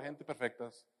iglesias para gente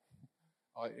perfectas.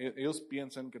 Ellos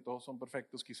piensan que todos son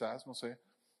perfectos, quizás, no sé.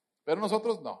 Pero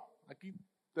nosotros no. Aquí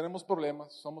tenemos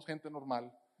problemas, somos gente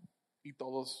normal y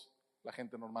todos, la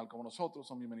gente normal como nosotros,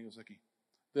 son bienvenidos aquí.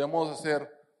 Debemos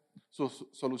ser sus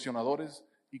solucionadores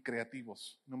y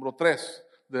creativos. Número 3,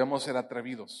 debemos ser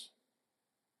atrevidos.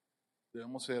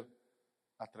 Debemos ser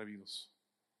atrevidos.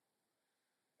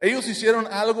 Ellos hicieron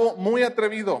algo muy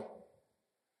atrevido.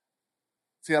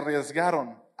 se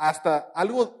arriesgaron hasta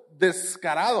algo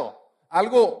descarado,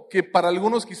 algo que para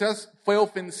algunos quizás fue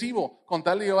ofensivo, con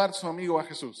tal de llevar a su amigo a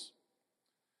Jesús.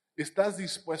 ¿Estás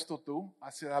dispuesto tú a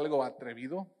hacer algo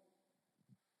atrevido?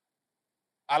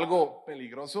 ¿Algo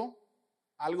peligroso?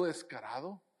 ¿Algo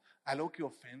descarado? ¿Algo que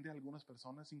ofende a algunas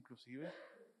personas inclusive?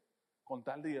 Con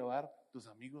tal de llevar a tus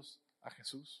amigos a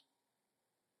Jesús.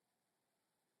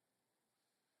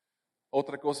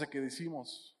 Otra cosa que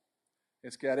decimos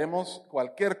es que haremos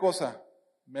cualquier cosa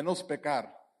menos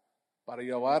pecar para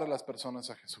llevar a las personas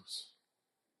a Jesús.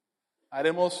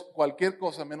 Haremos cualquier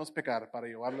cosa menos pecar para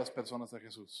llevar a las personas a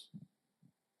Jesús.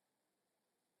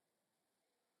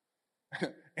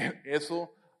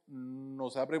 Eso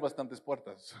nos abre bastantes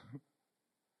puertas.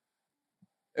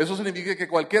 Eso significa que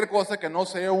cualquier cosa que no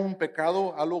sea un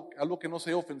pecado, algo que no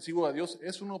sea ofensivo a Dios,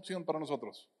 es una opción para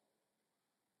nosotros.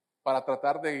 Para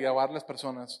tratar de llevar a las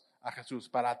personas a Jesús,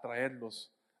 para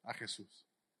atraerlos a Jesús.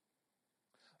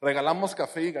 Regalamos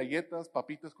café y galletas,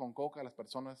 papitas con coca a las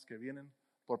personas que vienen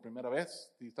por primera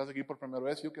vez. Si estás aquí por primera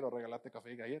vez, yo quiero regalarte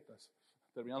café y galletas.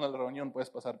 Terminando la reunión puedes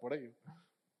pasar por ello.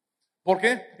 ¿Por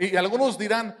qué? Y algunos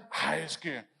dirán, es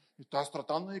que estás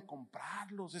tratando de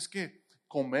comprarlos, es que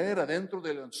comer adentro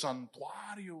del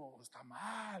santuario está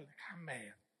mal. Déjame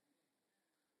ver.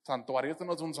 Santuario, esto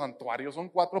no es un santuario, son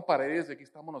 4 paredes y aquí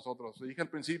estamos nosotros. Le dije al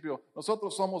principio,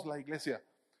 nosotros somos la iglesia,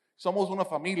 somos una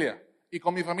familia. Y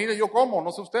con mi familia yo como,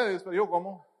 no sé ustedes, pero yo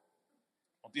como.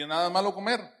 No tiene nada malo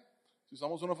comer, si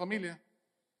somos una familia.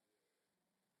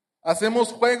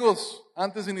 Hacemos juegos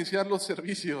antes de iniciar los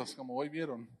servicios, como hoy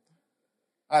vieron.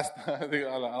 Hasta, a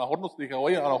lo mejor nos dije,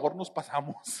 oye, a lo mejor nos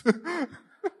pasamos.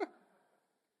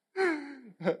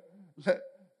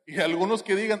 Y algunos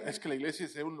que digan, es que la iglesia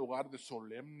es un lugar de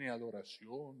solemne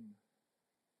adoración.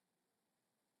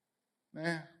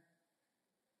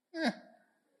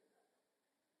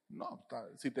 No,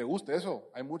 si te gusta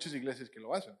eso, hay muchas iglesias que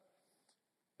lo hacen.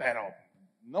 Pero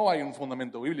no hay un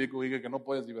fundamento bíblico que diga que no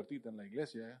puedes divertirte en la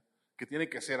iglesia, que tiene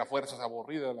que ser a fuerzas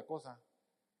aburrida la cosa.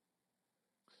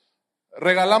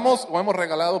 Regalamos o hemos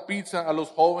regalado pizza a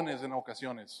los jóvenes en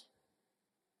ocasiones.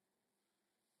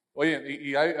 Oye,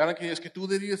 y hay que es que tú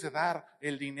deberías de dar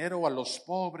el dinero a los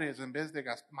pobres en vez de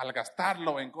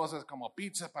malgastarlo en cosas como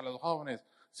pizza para los jóvenes.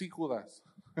 Sí, Judas.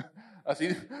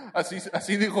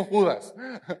 Así dijo Judas.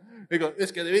 Digo,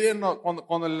 es que deberían,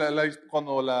 cuando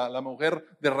la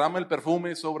mujer derrama el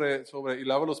perfume y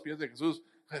lava los pies de Jesús,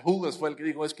 Judas fue el que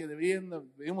dijo, es que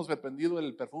debíamos haber vendido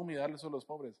el perfume y darle eso a los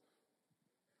pobres.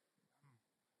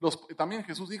 También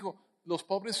Jesús dijo, los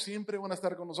pobres siempre van a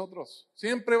estar con nosotros.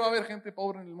 Siempre va a haber gente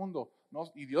pobre en el mundo,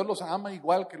 ¿no? Y Dios los ama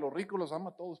igual que los ricos los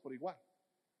ama a todos por igual.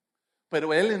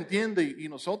 Pero Él entiende y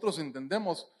nosotros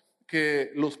entendemos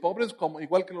que los pobres,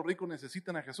 igual que los ricos,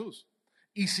 necesitan a Jesús.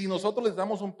 Y si nosotros les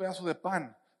damos un pedazo de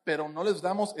pan, pero no les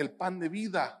damos el pan de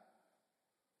vida,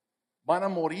 van a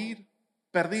morir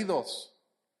perdidos.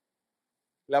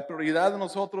 La prioridad de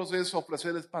nosotros es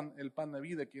ofrecer el pan de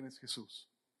vida, quien es Jesús.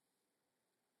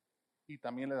 Y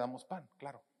también le damos pan,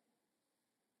 claro.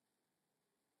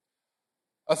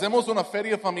 Hacemos una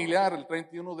feria familiar el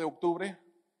 31 de octubre.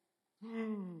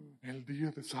 El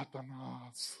día de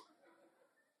Satanás.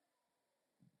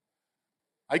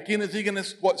 Hay quienes digan,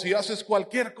 si haces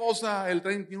cualquier cosa el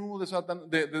 31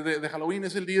 de Halloween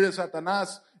es el día de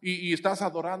Satanás y estás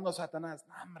adorando a Satanás.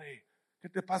 No, hombre, ¿qué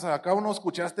te pasa? ¿Acá no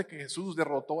escuchaste que Jesús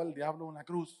derrotó al diablo en la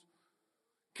cruz?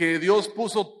 Que Dios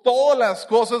puso todas las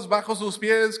cosas bajo sus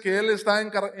pies, que Él está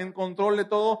en control de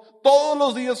todo. Todos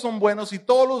los días son buenos y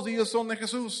todos los días son de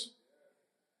Jesús.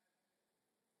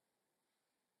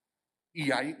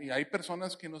 Y hay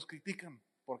personas que nos critican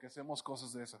porque hacemos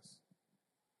cosas de esas.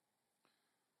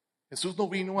 Jesús no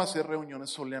vino a hacer reuniones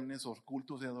solemnes o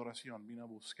cultos de adoración, vino a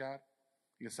buscar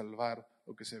y a salvar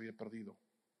lo que se había perdido.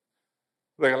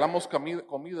 Regalamos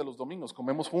comida los domingos,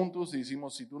 comemos juntos y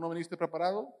decimos, si tú no viniste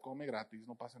preparado, come gratis,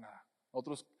 no pasa nada.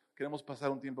 Nosotros queremos pasar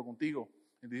un tiempo contigo.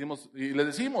 Y le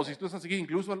decimos, si tú estás aquí,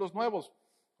 incluso a los nuevos,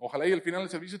 ojalá y al final del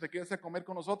servicio te quedes a comer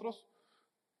con nosotros.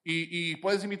 Y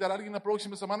puedes invitar a alguien la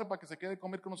próxima semana para que se quede a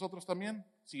comer con nosotros también.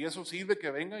 Si eso sirve,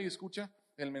 que venga y escucha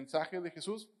el mensaje de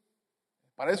Jesús.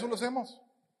 Para eso lo hacemos.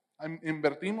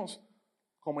 Invertimos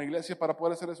como iglesia para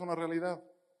poder hacer eso una realidad.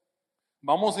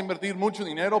 Vamos a invertir mucho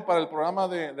dinero para el programa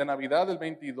de Navidad del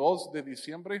 22 de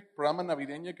diciembre, programa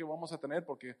navideño que vamos a tener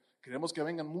porque queremos que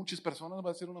vengan muchas personas, va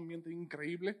a ser un ambiente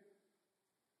increíble.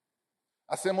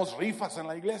 Hacemos rifas en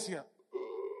la iglesia.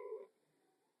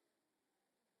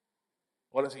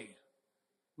 Ahora sí,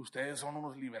 ustedes son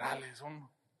unos liberales,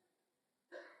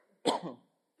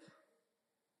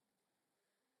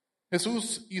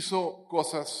 Jesús hizo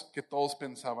cosas que todos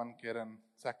pensaban que eran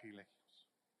sacrilegios.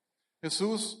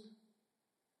 Jesús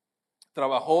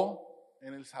trabajó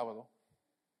en el sábado.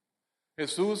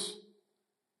 Jesús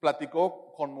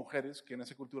platicó con mujeres, que en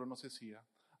esa cultura no se hacía.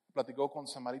 Platicó con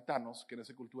samaritanos, que en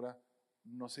esa cultura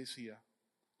no se hacía.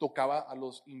 Tocaba a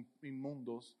los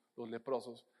inmundos, los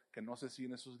leprosos, que no se hacía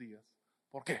en esos días.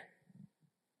 ¿Por qué?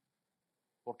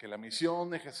 Porque la misión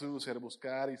de Jesús era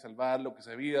buscar y salvar lo que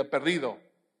se había perdido.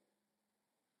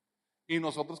 Y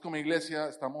nosotros como iglesia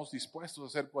estamos dispuestos a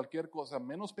hacer cualquier cosa,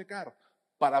 menos pecar,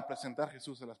 para presentar a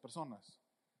Jesús a las personas.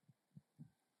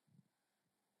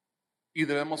 Y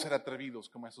debemos ser atrevidos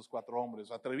como esos 4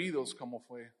 hombres, atrevidos como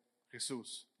fue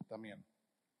Jesús también.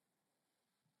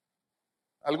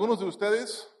 Algunos de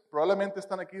ustedes probablemente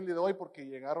están aquí el día de hoy porque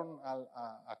llegaron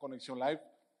a Conexión Live,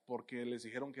 porque les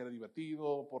dijeron que era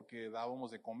divertido, porque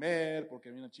dábamos de comer, porque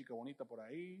había una chica bonita por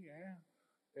ahí.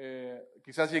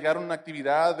 Quizás llegaron a una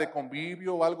actividad de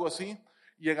convivio o algo así.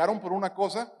 Llegaron por una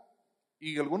cosa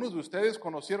y algunos de ustedes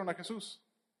conocieron a Jesús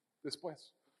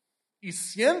después. Y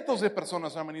cientos de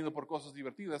personas han venido por cosas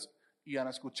divertidas y han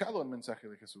escuchado el mensaje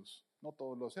de Jesús. No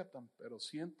todos lo aceptan, pero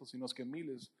cientos, sino que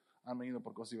miles han venido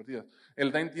por cosas divertidas.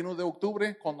 El 21 de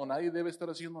octubre, cuando nadie debe estar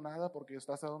haciendo nada porque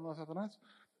está adorando a Satanás,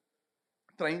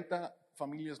 30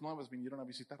 familias nuevas vinieron a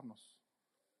visitarnos.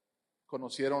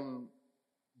 Conocieron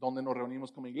dónde nos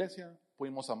reunimos como iglesia,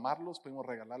 pudimos amarlos, pudimos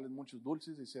regalarles muchos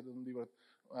dulces y hacer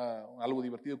algo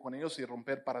divertido con ellos y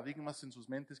romper paradigmas en sus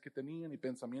mentes que tenían y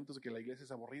pensamientos de que la iglesia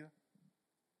es aburrida.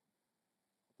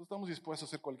 Entonces estamos dispuestos a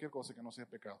hacer cualquier cosa que no sea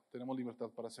pecado. Tenemos libertad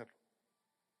para hacerlo.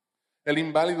 El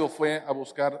inválido fue a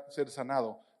buscar ser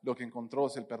sanado. Lo que encontró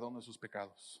es el perdón de sus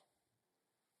pecados.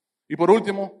 Y por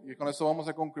último, y con esto vamos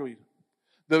a concluir,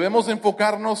 debemos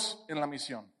enfocarnos en la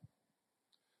misión.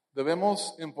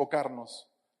 Debemos enfocarnos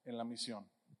en la misión.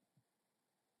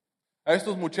 A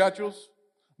estos muchachos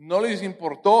no les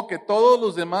importó que todos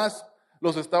los demás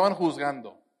los estaban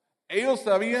juzgando. Ellos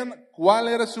sabían cuál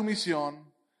era su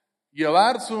misión,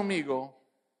 llevar su amigo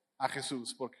a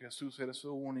Jesús, porque Jesús era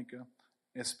su única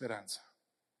esperanza.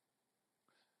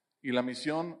 Y la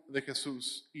misión de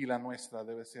Jesús y la nuestra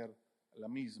debe ser la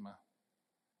misma: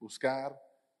 buscar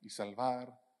y salvar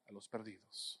a los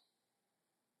perdidos.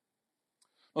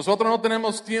 Nosotros no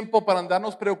tenemos tiempo para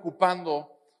andarnos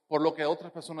preocupando por lo que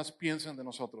otras personas piensan de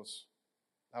nosotros.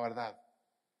 La verdad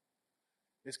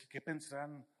es que ¿qué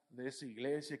pensarán de esa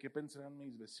iglesia? ¿Qué pensarán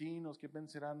mis vecinos? ¿Qué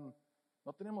pensarán?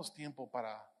 No tenemos tiempo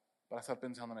para estar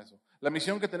pensando en eso. La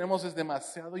misión que tenemos es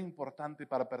demasiado importante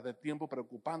para perder tiempo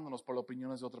preocupándonos por las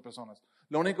opiniones de otras personas.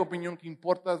 La única opinión que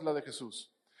importa es la de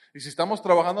Jesús. Y si estamos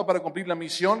trabajando para cumplir la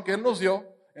misión que Él nos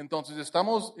dio, entonces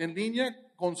estamos en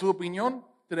línea con su opinión,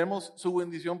 tenemos su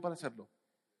bendición para hacerlo.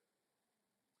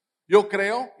 Yo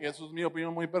creo, y eso es mi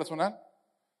opinión muy personal,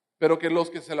 pero que los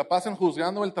que se la pasan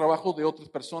juzgando el trabajo de otras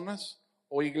personas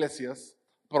o iglesias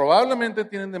probablemente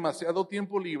tienen demasiado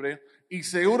tiempo libre y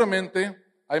seguramente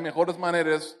hay mejores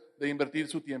maneras de invertir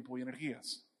su tiempo y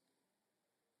energías.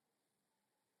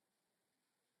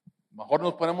 Mejor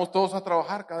nos ponemos todos a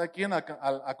trabajar, cada quien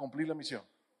a cumplir la misión.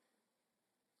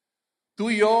 Tú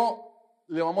y yo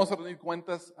le vamos a rendir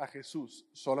cuentas a Jesús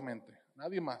solamente,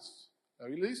 nadie más. La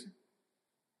Biblia dice,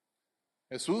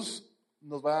 Jesús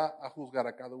nos va a juzgar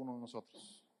a cada uno de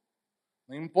nosotros.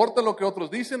 No importa lo que otros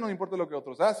dicen, no importa lo que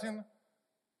otros hacen,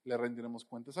 le rendiremos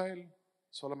cuentas a Él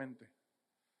solamente.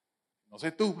 No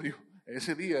sé tú, pero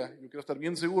ese día yo quiero estar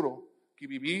bien seguro que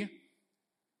viví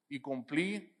y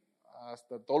cumplí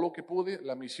hasta todo lo que pude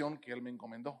la misión que Él me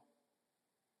encomendó.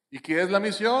 ¿Y qué es la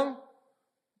misión?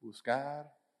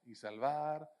 Buscar y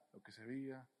salvar lo que se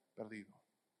había perdido.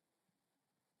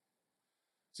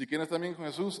 Si quieres también con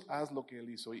Jesús, haz lo que Él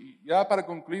hizo. Y ya para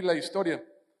concluir la historia,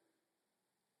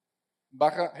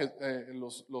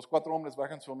 los 4 hombres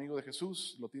bajan su amigo de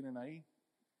Jesús, lo tienen ahí.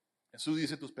 Jesús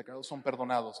dice, tus pecados son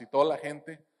perdonados. Y toda la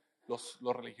gente, los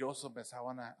religiosos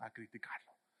empezaban a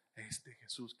criticarlo. Este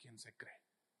Jesús, ¿quién se cree?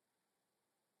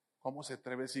 ¿Cómo se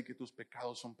atreve a decir que tus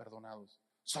pecados son perdonados?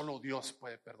 Solo Dios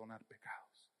puede perdonar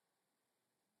pecados.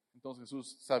 Entonces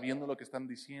Jesús, sabiendo lo que están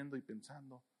diciendo y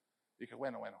pensando, dije,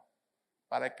 bueno,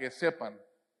 para que sepan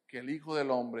que el Hijo del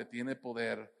Hombre tiene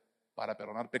poder para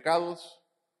perdonar pecados,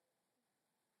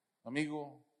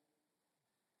 amigo,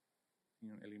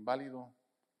 el inválido,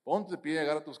 ponte de pie,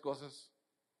 agarra tus cosas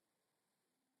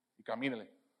y camínale.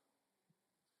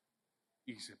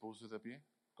 Y se puso de pie,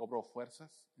 cobró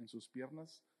fuerzas en sus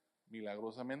piernas,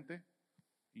 milagrosamente.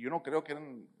 Y yo no creo que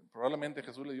probablemente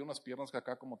Jesús le dio unas piernas que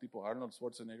acá como tipo Arnold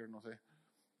Schwarzenegger, no sé.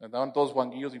 Estaban todos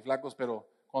guanguillos y flacos, pero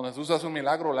cuando Jesús hace un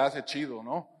milagro, la hace chido,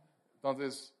 ¿no?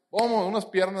 Entonces, unas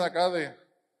piernas acá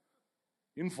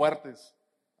bien fuertes.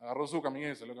 Agarró su camino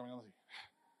y salió caminando así.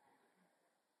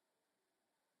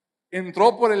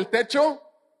 entró por el techo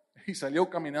y salió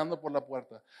caminando por la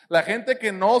puerta. La gente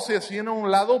que no se hacía a un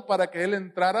lado para que él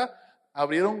entrara,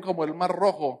 abrieron como el mar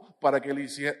rojo para que él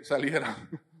saliera,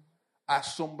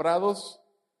 asombrados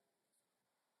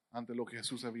ante lo que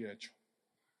Jesús había hecho.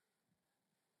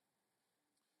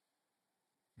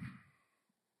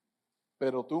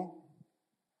 Pero tú,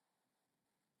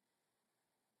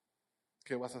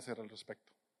 ¿qué vas a hacer al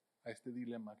respecto a este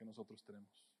dilema que nosotros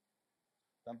tenemos?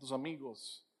 Tantos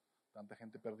amigos, tanta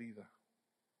gente perdida.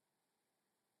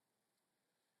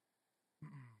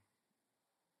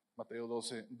 Mateo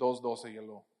 2:12, ya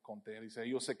lo conté, dice,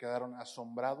 ellos se quedaron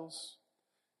asombrados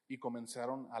y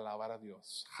comenzaron a alabar a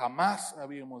Dios. Jamás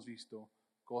habíamos visto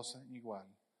cosa igual,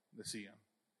 decían.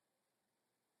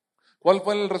 ¿Cuál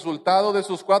fue el resultado de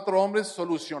esos 4 hombres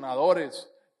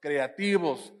solucionadores,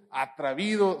 creativos,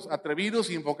 atrevidos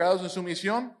y enfocados en su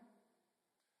misión?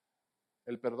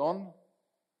 El perdón,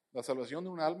 la salvación de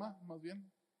un alma, más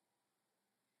bien,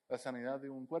 la sanidad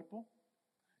de un cuerpo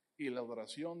y la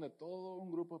adoración de todo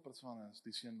un grupo de personas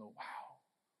diciendo, wow,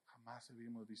 jamás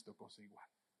habíamos visto cosa igual.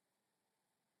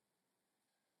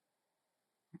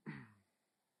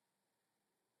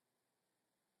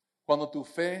 Cuando tu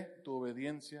fe, tu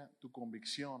obediencia, tu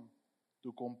convicción,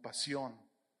 tu compasión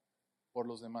por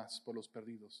los demás, por los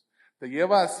perdidos, te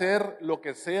lleva a hacer lo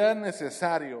que sea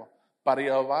necesario para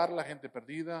llevar a la gente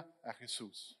perdida a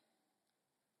Jesús.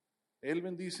 Él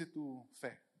bendice tu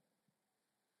fe.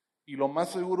 Y lo más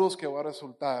seguro es que va a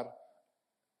resultar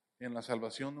en la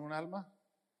salvación de un alma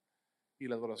y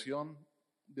la adoración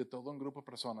de todo un grupo de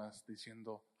personas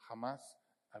diciendo, jamás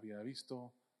había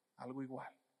visto algo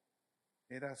igual.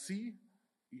 Era así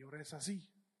y ahora es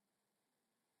así.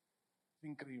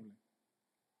 Increíble.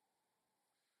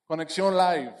 Conexión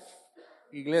Live,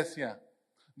 iglesia.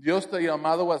 Dios te ha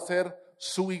llamado a ser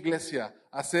su iglesia,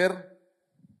 a ser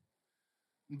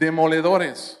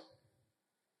demoledores.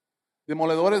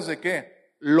 ¿Demoledores de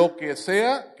qué? Lo que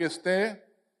sea que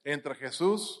esté entre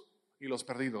Jesús y los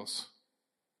perdidos.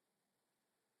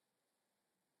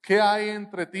 ¿Qué hay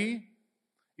entre ti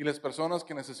y las personas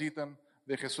que necesitan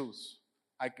de Jesús?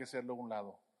 Hay que hacerlo a un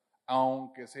lado,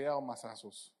 aunque sea a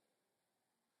mazazos.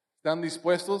 ¿Están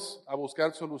dispuestos a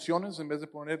buscar soluciones en vez de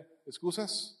poner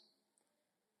excusas?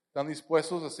 ¿Están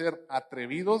dispuestos a ser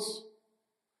atrevidos,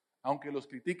 aunque los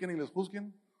critiquen y los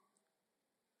juzguen?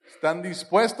 ¿Están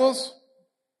dispuestos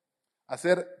a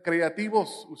ser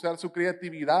creativos, usar su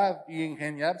creatividad y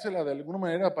ingeniársela de alguna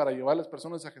manera para llevar a las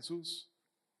personas a Jesús?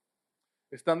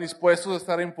 ¿Están dispuestos a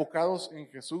estar enfocados en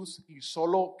Jesús y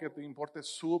solo que te importe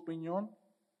su opinión?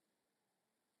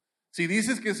 Si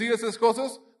dices que sí a esas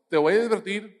cosas, te voy a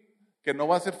advertir que no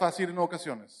va a ser fácil en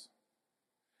ocasiones.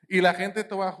 Y la gente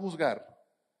te va a juzgar,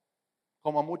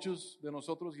 como a muchos de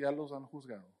nosotros ya los han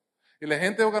juzgado. Y la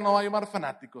gente nos va a llamar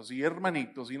fanáticos y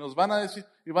hermanitos y nos van a decir,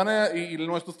 y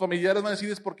nuestros familiares van a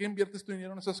decir, ¿por qué inviertes tu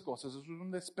dinero en esas cosas? Eso es un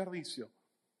desperdicio.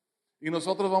 Y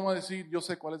nosotros vamos a decir, yo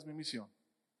sé cuál es mi misión.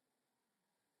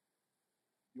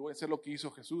 Yo voy a hacer lo que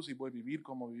hizo Jesús y voy a vivir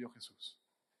como vivió Jesús.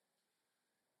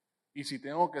 Y si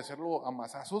tengo que hacerlo a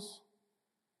mazazos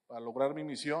para lograr mi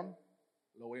misión,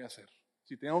 lo voy a hacer.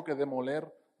 Si tengo que demoler,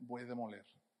 voy a demoler.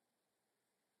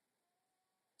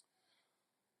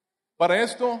 Para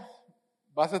esto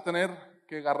vas a tener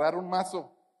que agarrar un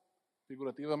mazo,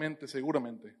 figurativamente,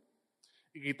 seguramente,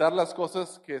 y quitar las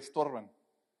cosas que estorban.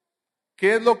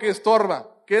 ¿Qué es lo que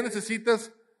estorba? ¿Qué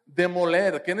necesitas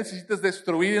demoler? ¿Qué necesitas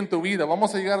destruir en tu vida?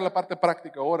 Vamos a llegar a la parte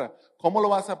práctica ahora. ¿Cómo lo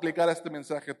vas a aplicar a este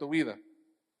mensaje a tu vida?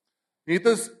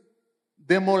 Necesitas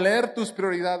demoler tus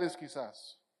prioridades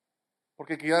quizás,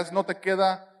 porque quizás no te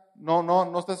queda,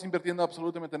 no estás invirtiendo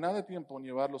absolutamente nada de tiempo en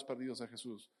llevar los perdidos a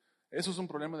Jesús. Eso es un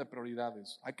problema de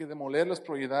prioridades. Hay que demoler las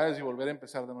prioridades y volver a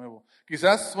empezar de nuevo.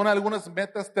 Quizás son algunas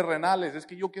metas terrenales. Es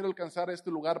que yo quiero alcanzar este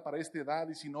lugar para esta edad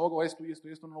y si no hago esto y esto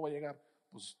y esto no voy a llegar.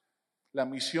 Pues la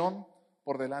misión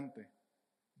por delante.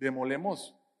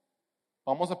 Demolemos.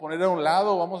 Vamos a poner a un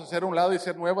lado, vamos a hacer a un lado y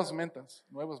hacer nuevas metas.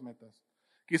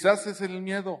 Quizás es el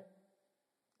miedo.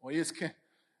 Oye, es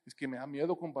que me da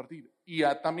miedo compartir. Y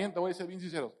también te voy a ser bien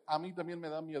sincero, a mí también me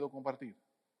da miedo compartir.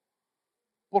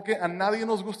 Porque a nadie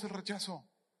nos gusta el rechazo.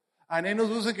 A nadie nos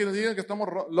gusta que nos digan que estamos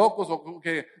locos o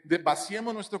que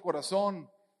vaciemos nuestro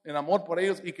corazón en amor por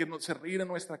ellos y que se ríen en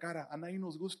nuestra cara. A nadie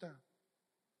nos gusta.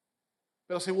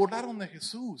 Pero se burlaron de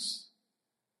Jesús.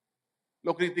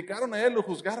 Lo criticaron a Él, lo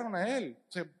juzgaron a Él.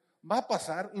 O sea, va a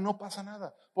pasar y no pasa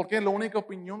nada. Porque la única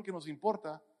opinión que nos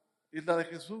importa es la de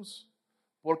Jesús.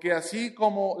 Porque así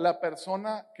como la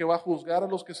persona que va a juzgar a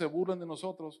los que se burlan de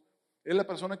nosotros, es la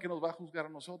persona que nos va a juzgar a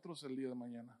nosotros el día de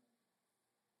mañana.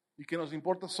 Y que nos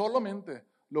importa solamente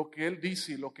lo que Él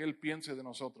dice y lo que Él piense de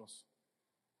nosotros.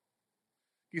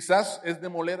 Quizás es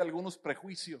demoler algunos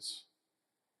prejuicios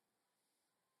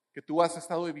que tú has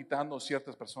estado evitando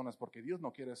ciertas personas porque Dios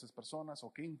no quiere a esas personas,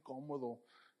 o qué incómodo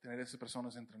tener esas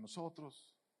personas entre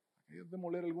nosotros. Es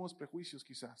demoler algunos prejuicios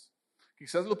quizás.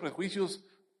 Quizás los prejuicios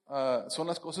son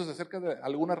las cosas acerca de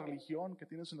alguna religión que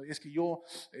tienes. Es que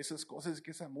esas cosas, es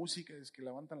que esa música, es que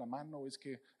levantan la mano, es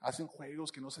que hacen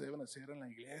juegos que no se deben hacer en la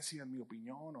iglesia, en mi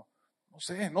opinión, o no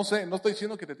sé, no estoy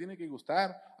diciendo que te tiene que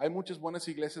gustar. Hay muchas buenas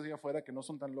iglesias allá afuera que no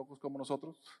son tan locos como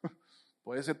nosotros.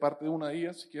 Puedes ser parte de una de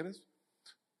ellas si quieres.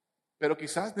 Pero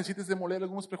quizás necesites demoler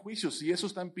algunos prejuicios y eso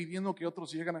está impidiendo que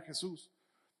otros lleguen a Jesús.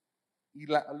 Y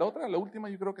la última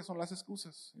yo creo que son las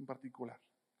excusas en particular.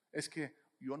 Es que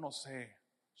yo no sé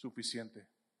suficiente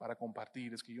para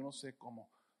compartir, es que yo no sé cómo.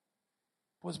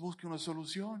 Pues busque una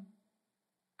solución.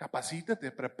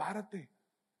 Capacítate, prepárate.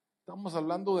 Estamos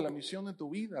hablando de la misión de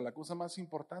tu vida, la cosa más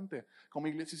importante. Como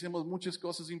iglesia hacemos muchas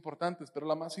cosas importantes, pero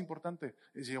la más importante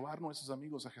es llevar a nuestros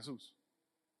amigos a Jesús.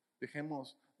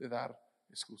 Dejemos de dar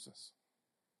excusas.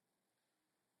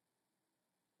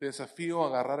 Te desafío a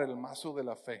agarrar el mazo de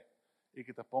la fe y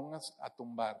que te pongas a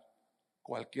tumbar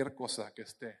cualquier cosa que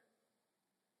esté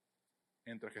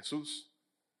entre Jesús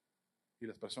y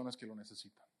las personas que lo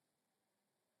necesitan.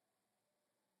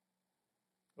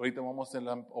 Ahorita vamos a tener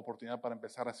la oportunidad para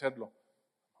empezar a hacerlo.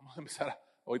 Vamos a empezar,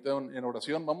 ahorita en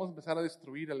oración, vamos a empezar a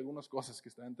destruir algunas cosas que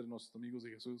están entre nuestros amigos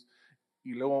de Jesús.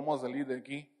 Y luego vamos a salir de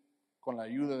aquí con la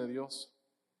ayuda de Dios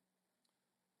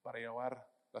para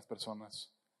llevar las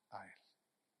personas a Él.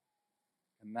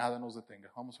 Que nada nos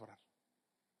detenga. Vamos a orar.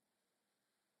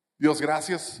 Dios,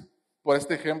 gracias por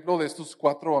este ejemplo de estos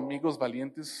 4 amigos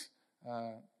valientes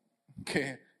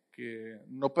que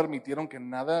no permitieron que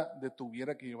nada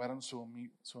detuviera que llevaran su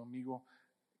amigo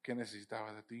que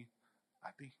necesitaba de ti,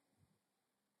 a ti.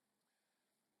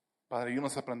 Padre,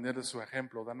 ayúdanos a aprender de su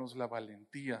ejemplo, danos la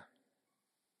valentía,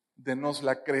 denos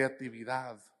la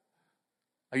creatividad,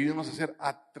 ayúdanos a ser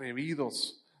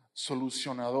atrevidos,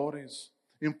 solucionadores,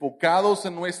 enfocados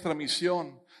en nuestra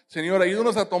misión. Señor,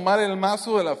 ayúdanos a tomar el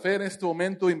mazo de la fe en este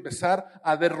momento y empezar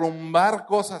a derrumbar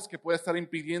cosas que puedan estar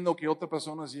impidiendo que otras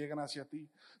personas lleguen hacia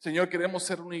ti. Señor, queremos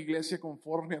ser una iglesia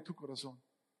conforme a tu corazón.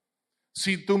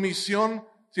 Si la misión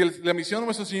de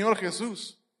nuestro Señor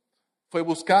Jesús fue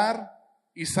buscar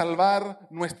y salvar,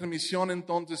 nuestra misión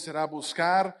entonces será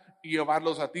buscar y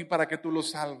llevarlos a ti para que tú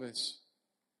los salves.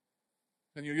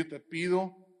 Señor, yo te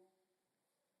pido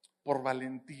por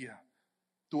valentía.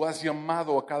 Tú has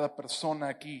llamado a cada persona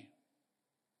aquí.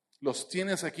 Los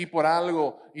tienes aquí por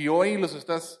algo y hoy los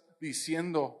estás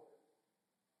diciendo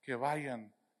que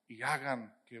vayan y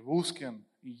hagan, que busquen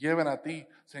y lleven a ti.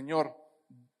 Señor,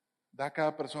 da a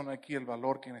cada persona aquí el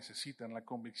valor que necesitan, la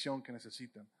convicción que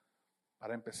necesitan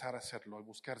para empezar a hacerlo, a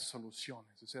buscar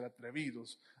soluciones, a ser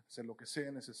atrevidos, a hacer lo que sea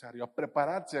necesario, a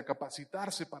prepararse, a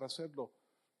capacitarse para hacerlo,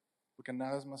 porque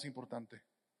nada es más importante.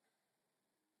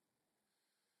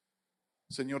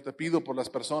 Señor, te pido por las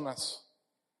personas,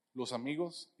 los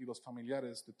amigos y los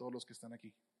familiares de todos los que están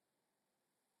aquí.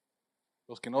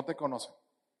 Los que no te conocen.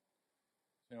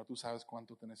 Señor, tú sabes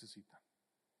cuánto te necesitan.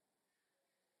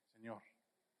 Señor,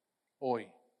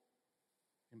 hoy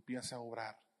empieza a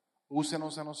obrar.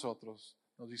 Úsanos a nosotros.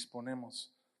 Nos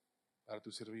disponemos para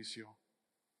tu servicio.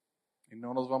 Y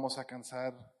no nos vamos a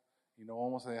cansar y no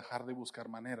vamos a dejar de buscar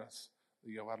maneras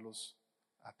de llevarlos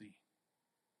a ti.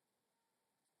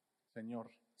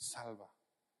 Señor, salva.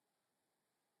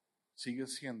 Sigue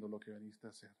siendo lo que viniste a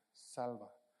hacer. Salva.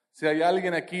 Si hay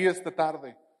alguien aquí esta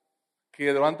tarde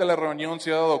que durante la reunión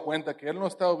se ha dado cuenta que él no ha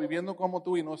estado viviendo como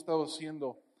tú y no ha estado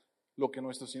haciendo lo que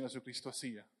nuestro Señor Jesucristo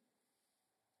hacía,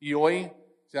 y hoy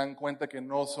se dan cuenta que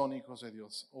no son hijos de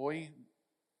Dios, hoy,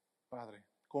 Padre,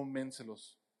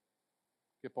 convéncelos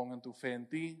que pongan tu fe en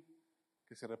ti,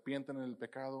 que se arrepientan del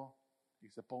pecado y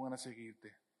se pongan a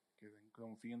seguirte, que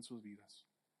confíen en sus vidas.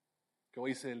 Que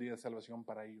hoy sea el día de salvación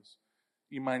para ellos.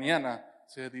 Y mañana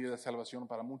sea el día de salvación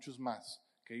para muchos más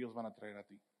que ellos van a traer a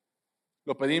ti.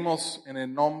 Lo pedimos en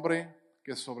el nombre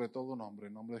que es sobre todo nombre,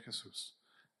 en nombre de Jesús.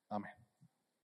 Amén.